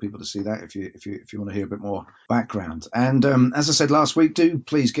people to see that if you want to hear a bit more background. And as I said last week, do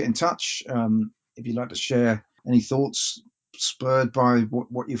please get in touch if you'd like to share any thoughts spurred by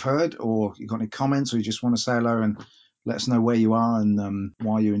what you've heard, or you've got any comments, or you just want to say hello and let us know where you are and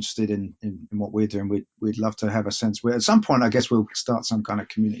why you're interested in what we're doing. We'd love to have a sense. At some point, I guess we'll start some kind of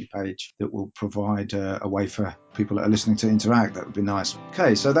community page that will provide a way for people that are listening to interact. That would be nice.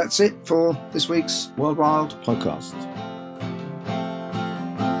 Okay, so that's it for this week's World Wild podcast.